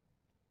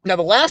 Now,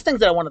 the last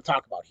things that I want to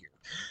talk about here.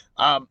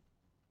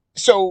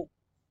 So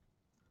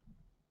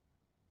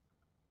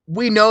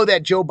we know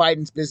that Joe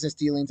Biden's business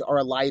dealings are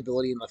a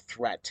liability and a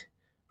threat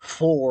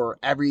for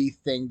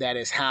everything that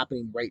is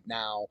happening right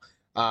now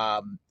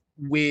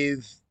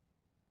with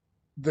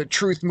the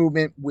truth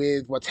movement,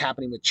 with what's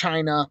happening with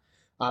China.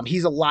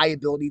 He's a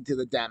liability to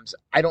the Dems.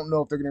 I don't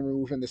know if they're going to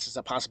remove him. This is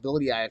a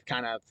possibility. I have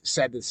kind of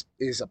said this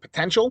is a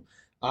potential.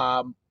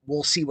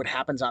 We'll see what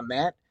happens on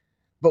that.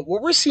 But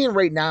what we're seeing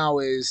right now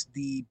is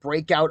the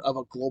breakout of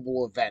a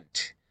global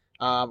event.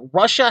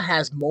 Russia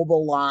has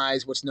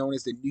mobilized what's known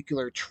as the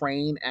nuclear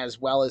train, as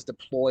well as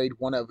deployed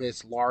one of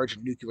its large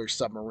nuclear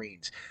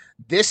submarines.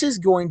 This is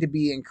going to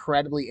be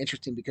incredibly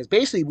interesting because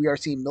basically we are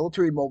seeing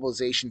military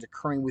mobilizations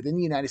occurring within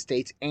the United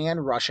States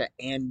and Russia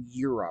and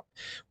Europe,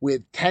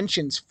 with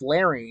tensions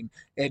flaring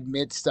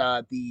amidst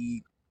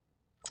the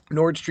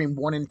Nord Stream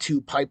 1 and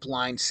 2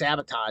 pipeline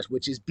sabotage,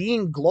 which is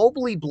being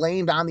globally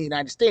blamed on the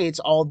United States,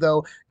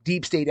 although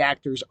deep state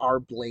actors are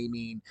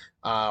blaming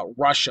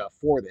Russia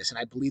for this. And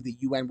I believe the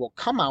UN will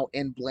come out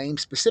and blame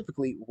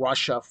specifically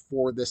Russia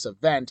for this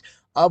event,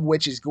 of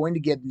which is going to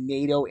give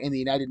NATO and the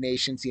United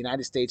Nations, the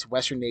United States,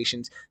 Western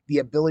nations, the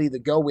ability to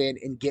go in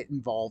and get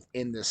involved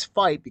in this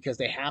fight, because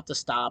they have to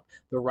stop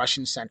the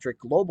Russian-centric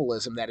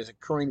globalism that is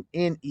occurring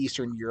in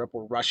Eastern Europe,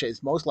 where Russia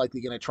is most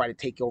likely going to try to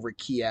take over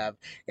Kiev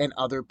and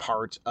other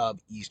parts of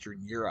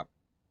Eastern Europe.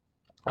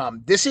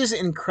 This is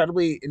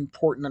incredibly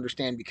important to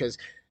understand because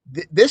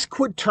this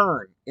could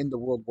turn into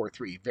World War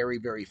III very,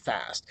 very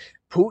fast.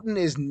 Putin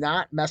is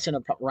not messing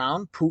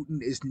around.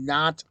 Putin is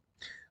not...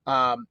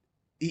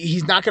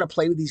 he's not going to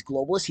play with these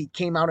globalists. He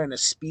came out in a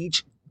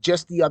speech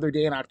just the other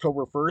day on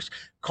October 1st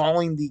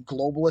calling the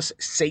globalists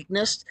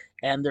Satanists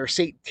and their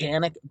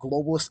satanic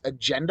globalist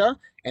agenda,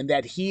 and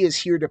that he is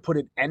here to put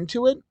an end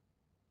to it.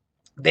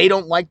 They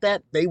don't like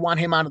that. They want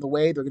him out of the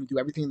way. They're going to do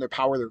everything in their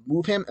power to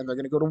remove him, and they're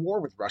going to go to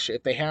war with Russia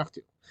if they have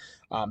to.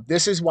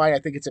 This is why I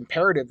think it's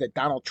imperative that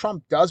Donald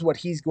Trump does what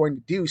he's going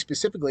to do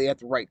specifically at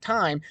the right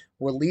time,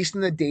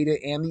 releasing the data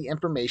and the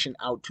information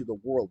out to the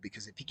world.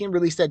 Because if he can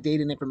release that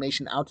data and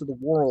information out to the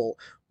world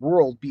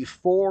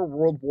before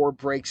World War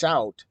breaks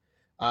out,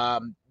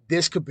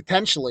 this could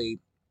potentially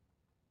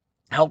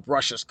help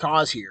Russia's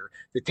cause here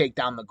to take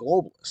down the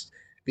globalists.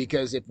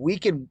 Because if we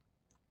can,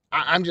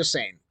 I'm just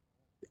saying,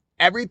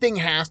 everything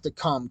has to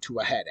come to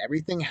a head.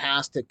 Everything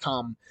has to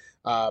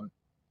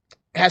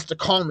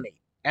culminate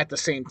at the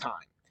same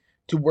time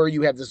to where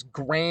you have this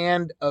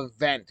grand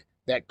event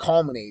that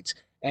culminates,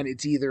 and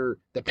it's either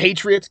the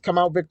Patriots come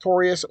out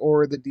victorious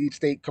or the deep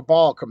state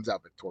cabal comes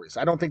out victorious.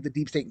 I don't think the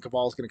deep state and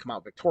cabal is going to come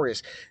out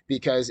victorious,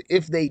 because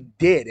if they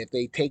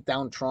take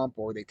down Trump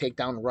or they take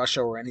down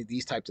Russia or any of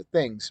these types of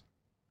things,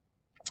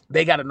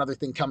 they got another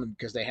thing coming,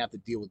 because they have to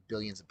deal with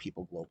billions of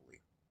people globally.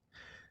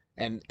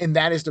 And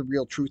that is the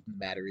real truth of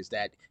the matter, is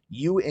that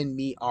you and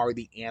me are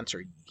the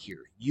answer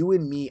here. You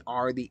and me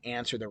are the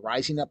answer to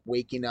rising up,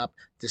 waking up,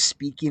 to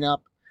speaking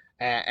up,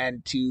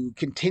 and to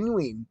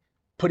continuing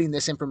putting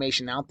this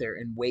information out there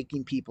and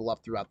waking people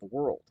up throughout the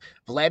world.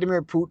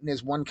 Vladimir Putin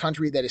is one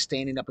country that is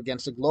standing up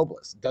against the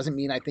globalists. Doesn't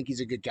mean I think he's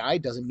a good guy.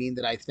 Doesn't mean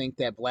that I think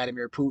that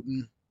Vladimir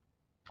Putin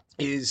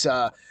is,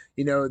 the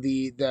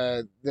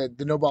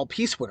Nobel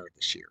Peace winner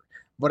this year.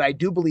 But I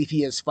do believe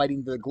he is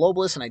fighting the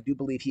globalists, and I do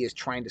believe he is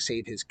trying to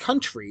save his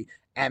country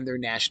and their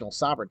national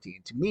sovereignty.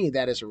 And to me,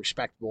 that is a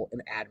respectable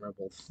and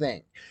admirable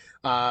thing.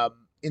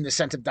 In the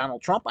sense of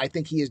Donald Trump, I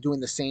think he is doing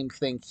the same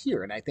thing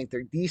here. And I think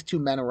these two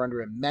men are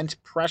under immense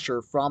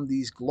pressure from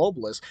these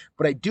globalists.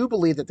 But I do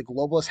believe that the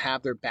globalists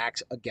have their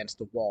backs against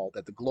the wall,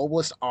 that the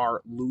globalists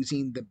are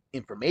losing the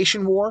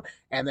information war,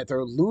 and that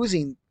they're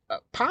losing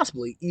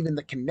possibly even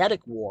the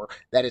kinetic war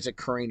that is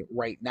occurring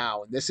right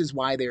now. And this is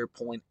why they're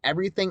pulling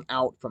everything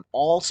out from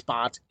all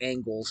spots,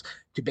 angles,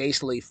 to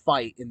basically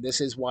fight. And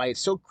this is why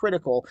it's so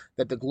critical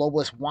that the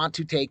globalists want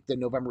to take the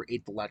November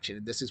 8th election.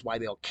 And this is why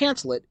they'll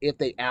cancel it if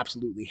they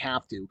absolutely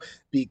have to,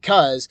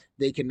 because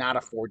they cannot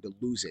afford to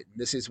lose it. And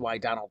this is why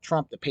Donald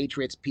Trump, the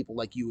Patriots, people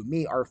like you and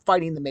me are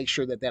fighting to make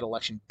sure that that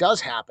election does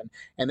happen,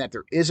 and that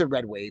there is a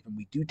red wave and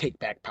we do take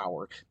back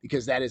power,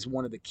 because that is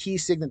one of the key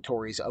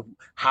signatories of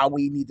how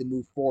we need to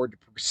move forward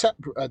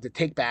to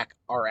take back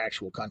our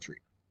actual country.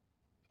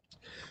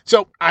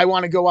 So I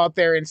want to go out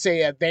there and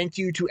say a thank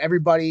you to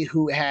everybody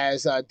who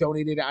has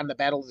donated on the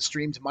Battle of the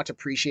Streams. Much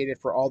appreciated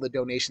for all the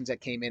donations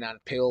that came in on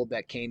Pill,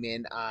 that came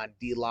in on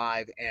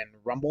DLive and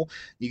Rumble.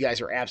 You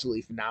guys are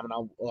absolutely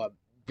phenomenal.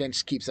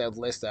 Vince keeps that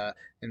list,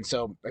 and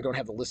so I don't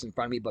have the list in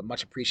front of me, but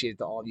much appreciated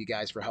to all of you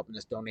guys for helping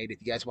us donate.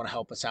 If you guys want to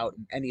help us out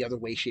in any other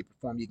way, shape, or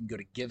form, you can go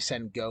to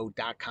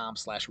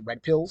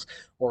givesendgo.com/redpills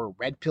or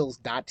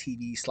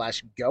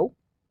redpills.tv/go.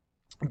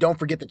 Don't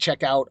forget to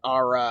check out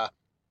our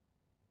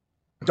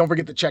I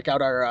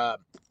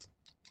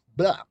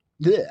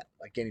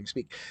can't even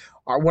speak.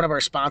 One of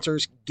our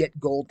sponsors,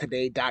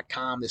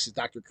 getgoldtoday.com. This is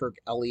Dr. Kirk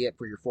Elliott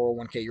for your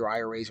 401k, your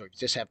IRAs, or if you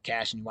just have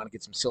cash and you want to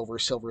get some silver.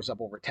 Silver is up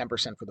over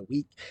 10% for the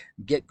week.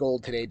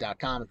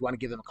 Getgoldtoday.com. If you want to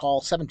give them a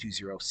call,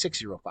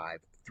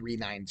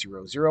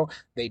 720-605-3900.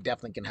 They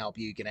definitely can help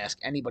you. You can ask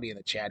anybody in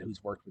the chat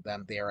who's worked with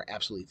them. They are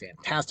absolutely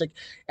fantastic.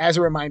 As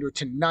a reminder,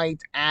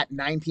 tonight at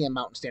 9 p.m.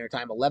 Mountain Standard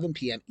Time, 11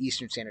 p.m.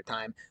 Eastern Standard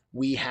Time,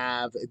 we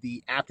have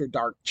the After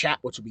Dark chat,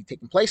 which will be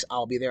taking place.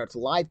 I'll be there. It's a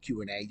live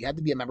Q&A. You have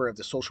to be a member of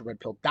the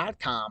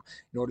socialredpill.com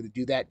in order to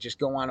do that. Just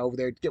go on over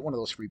there, get one of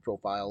those free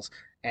profiles,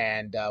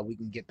 and we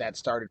can get that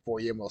started for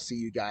you, and we'll see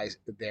you guys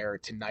there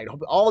tonight. I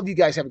hope all of you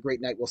guys have a great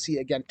night. We'll see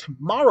you again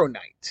tomorrow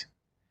night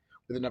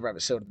with another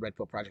episode of the Red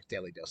Pill Project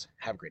Daily Dose.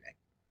 Have a great night.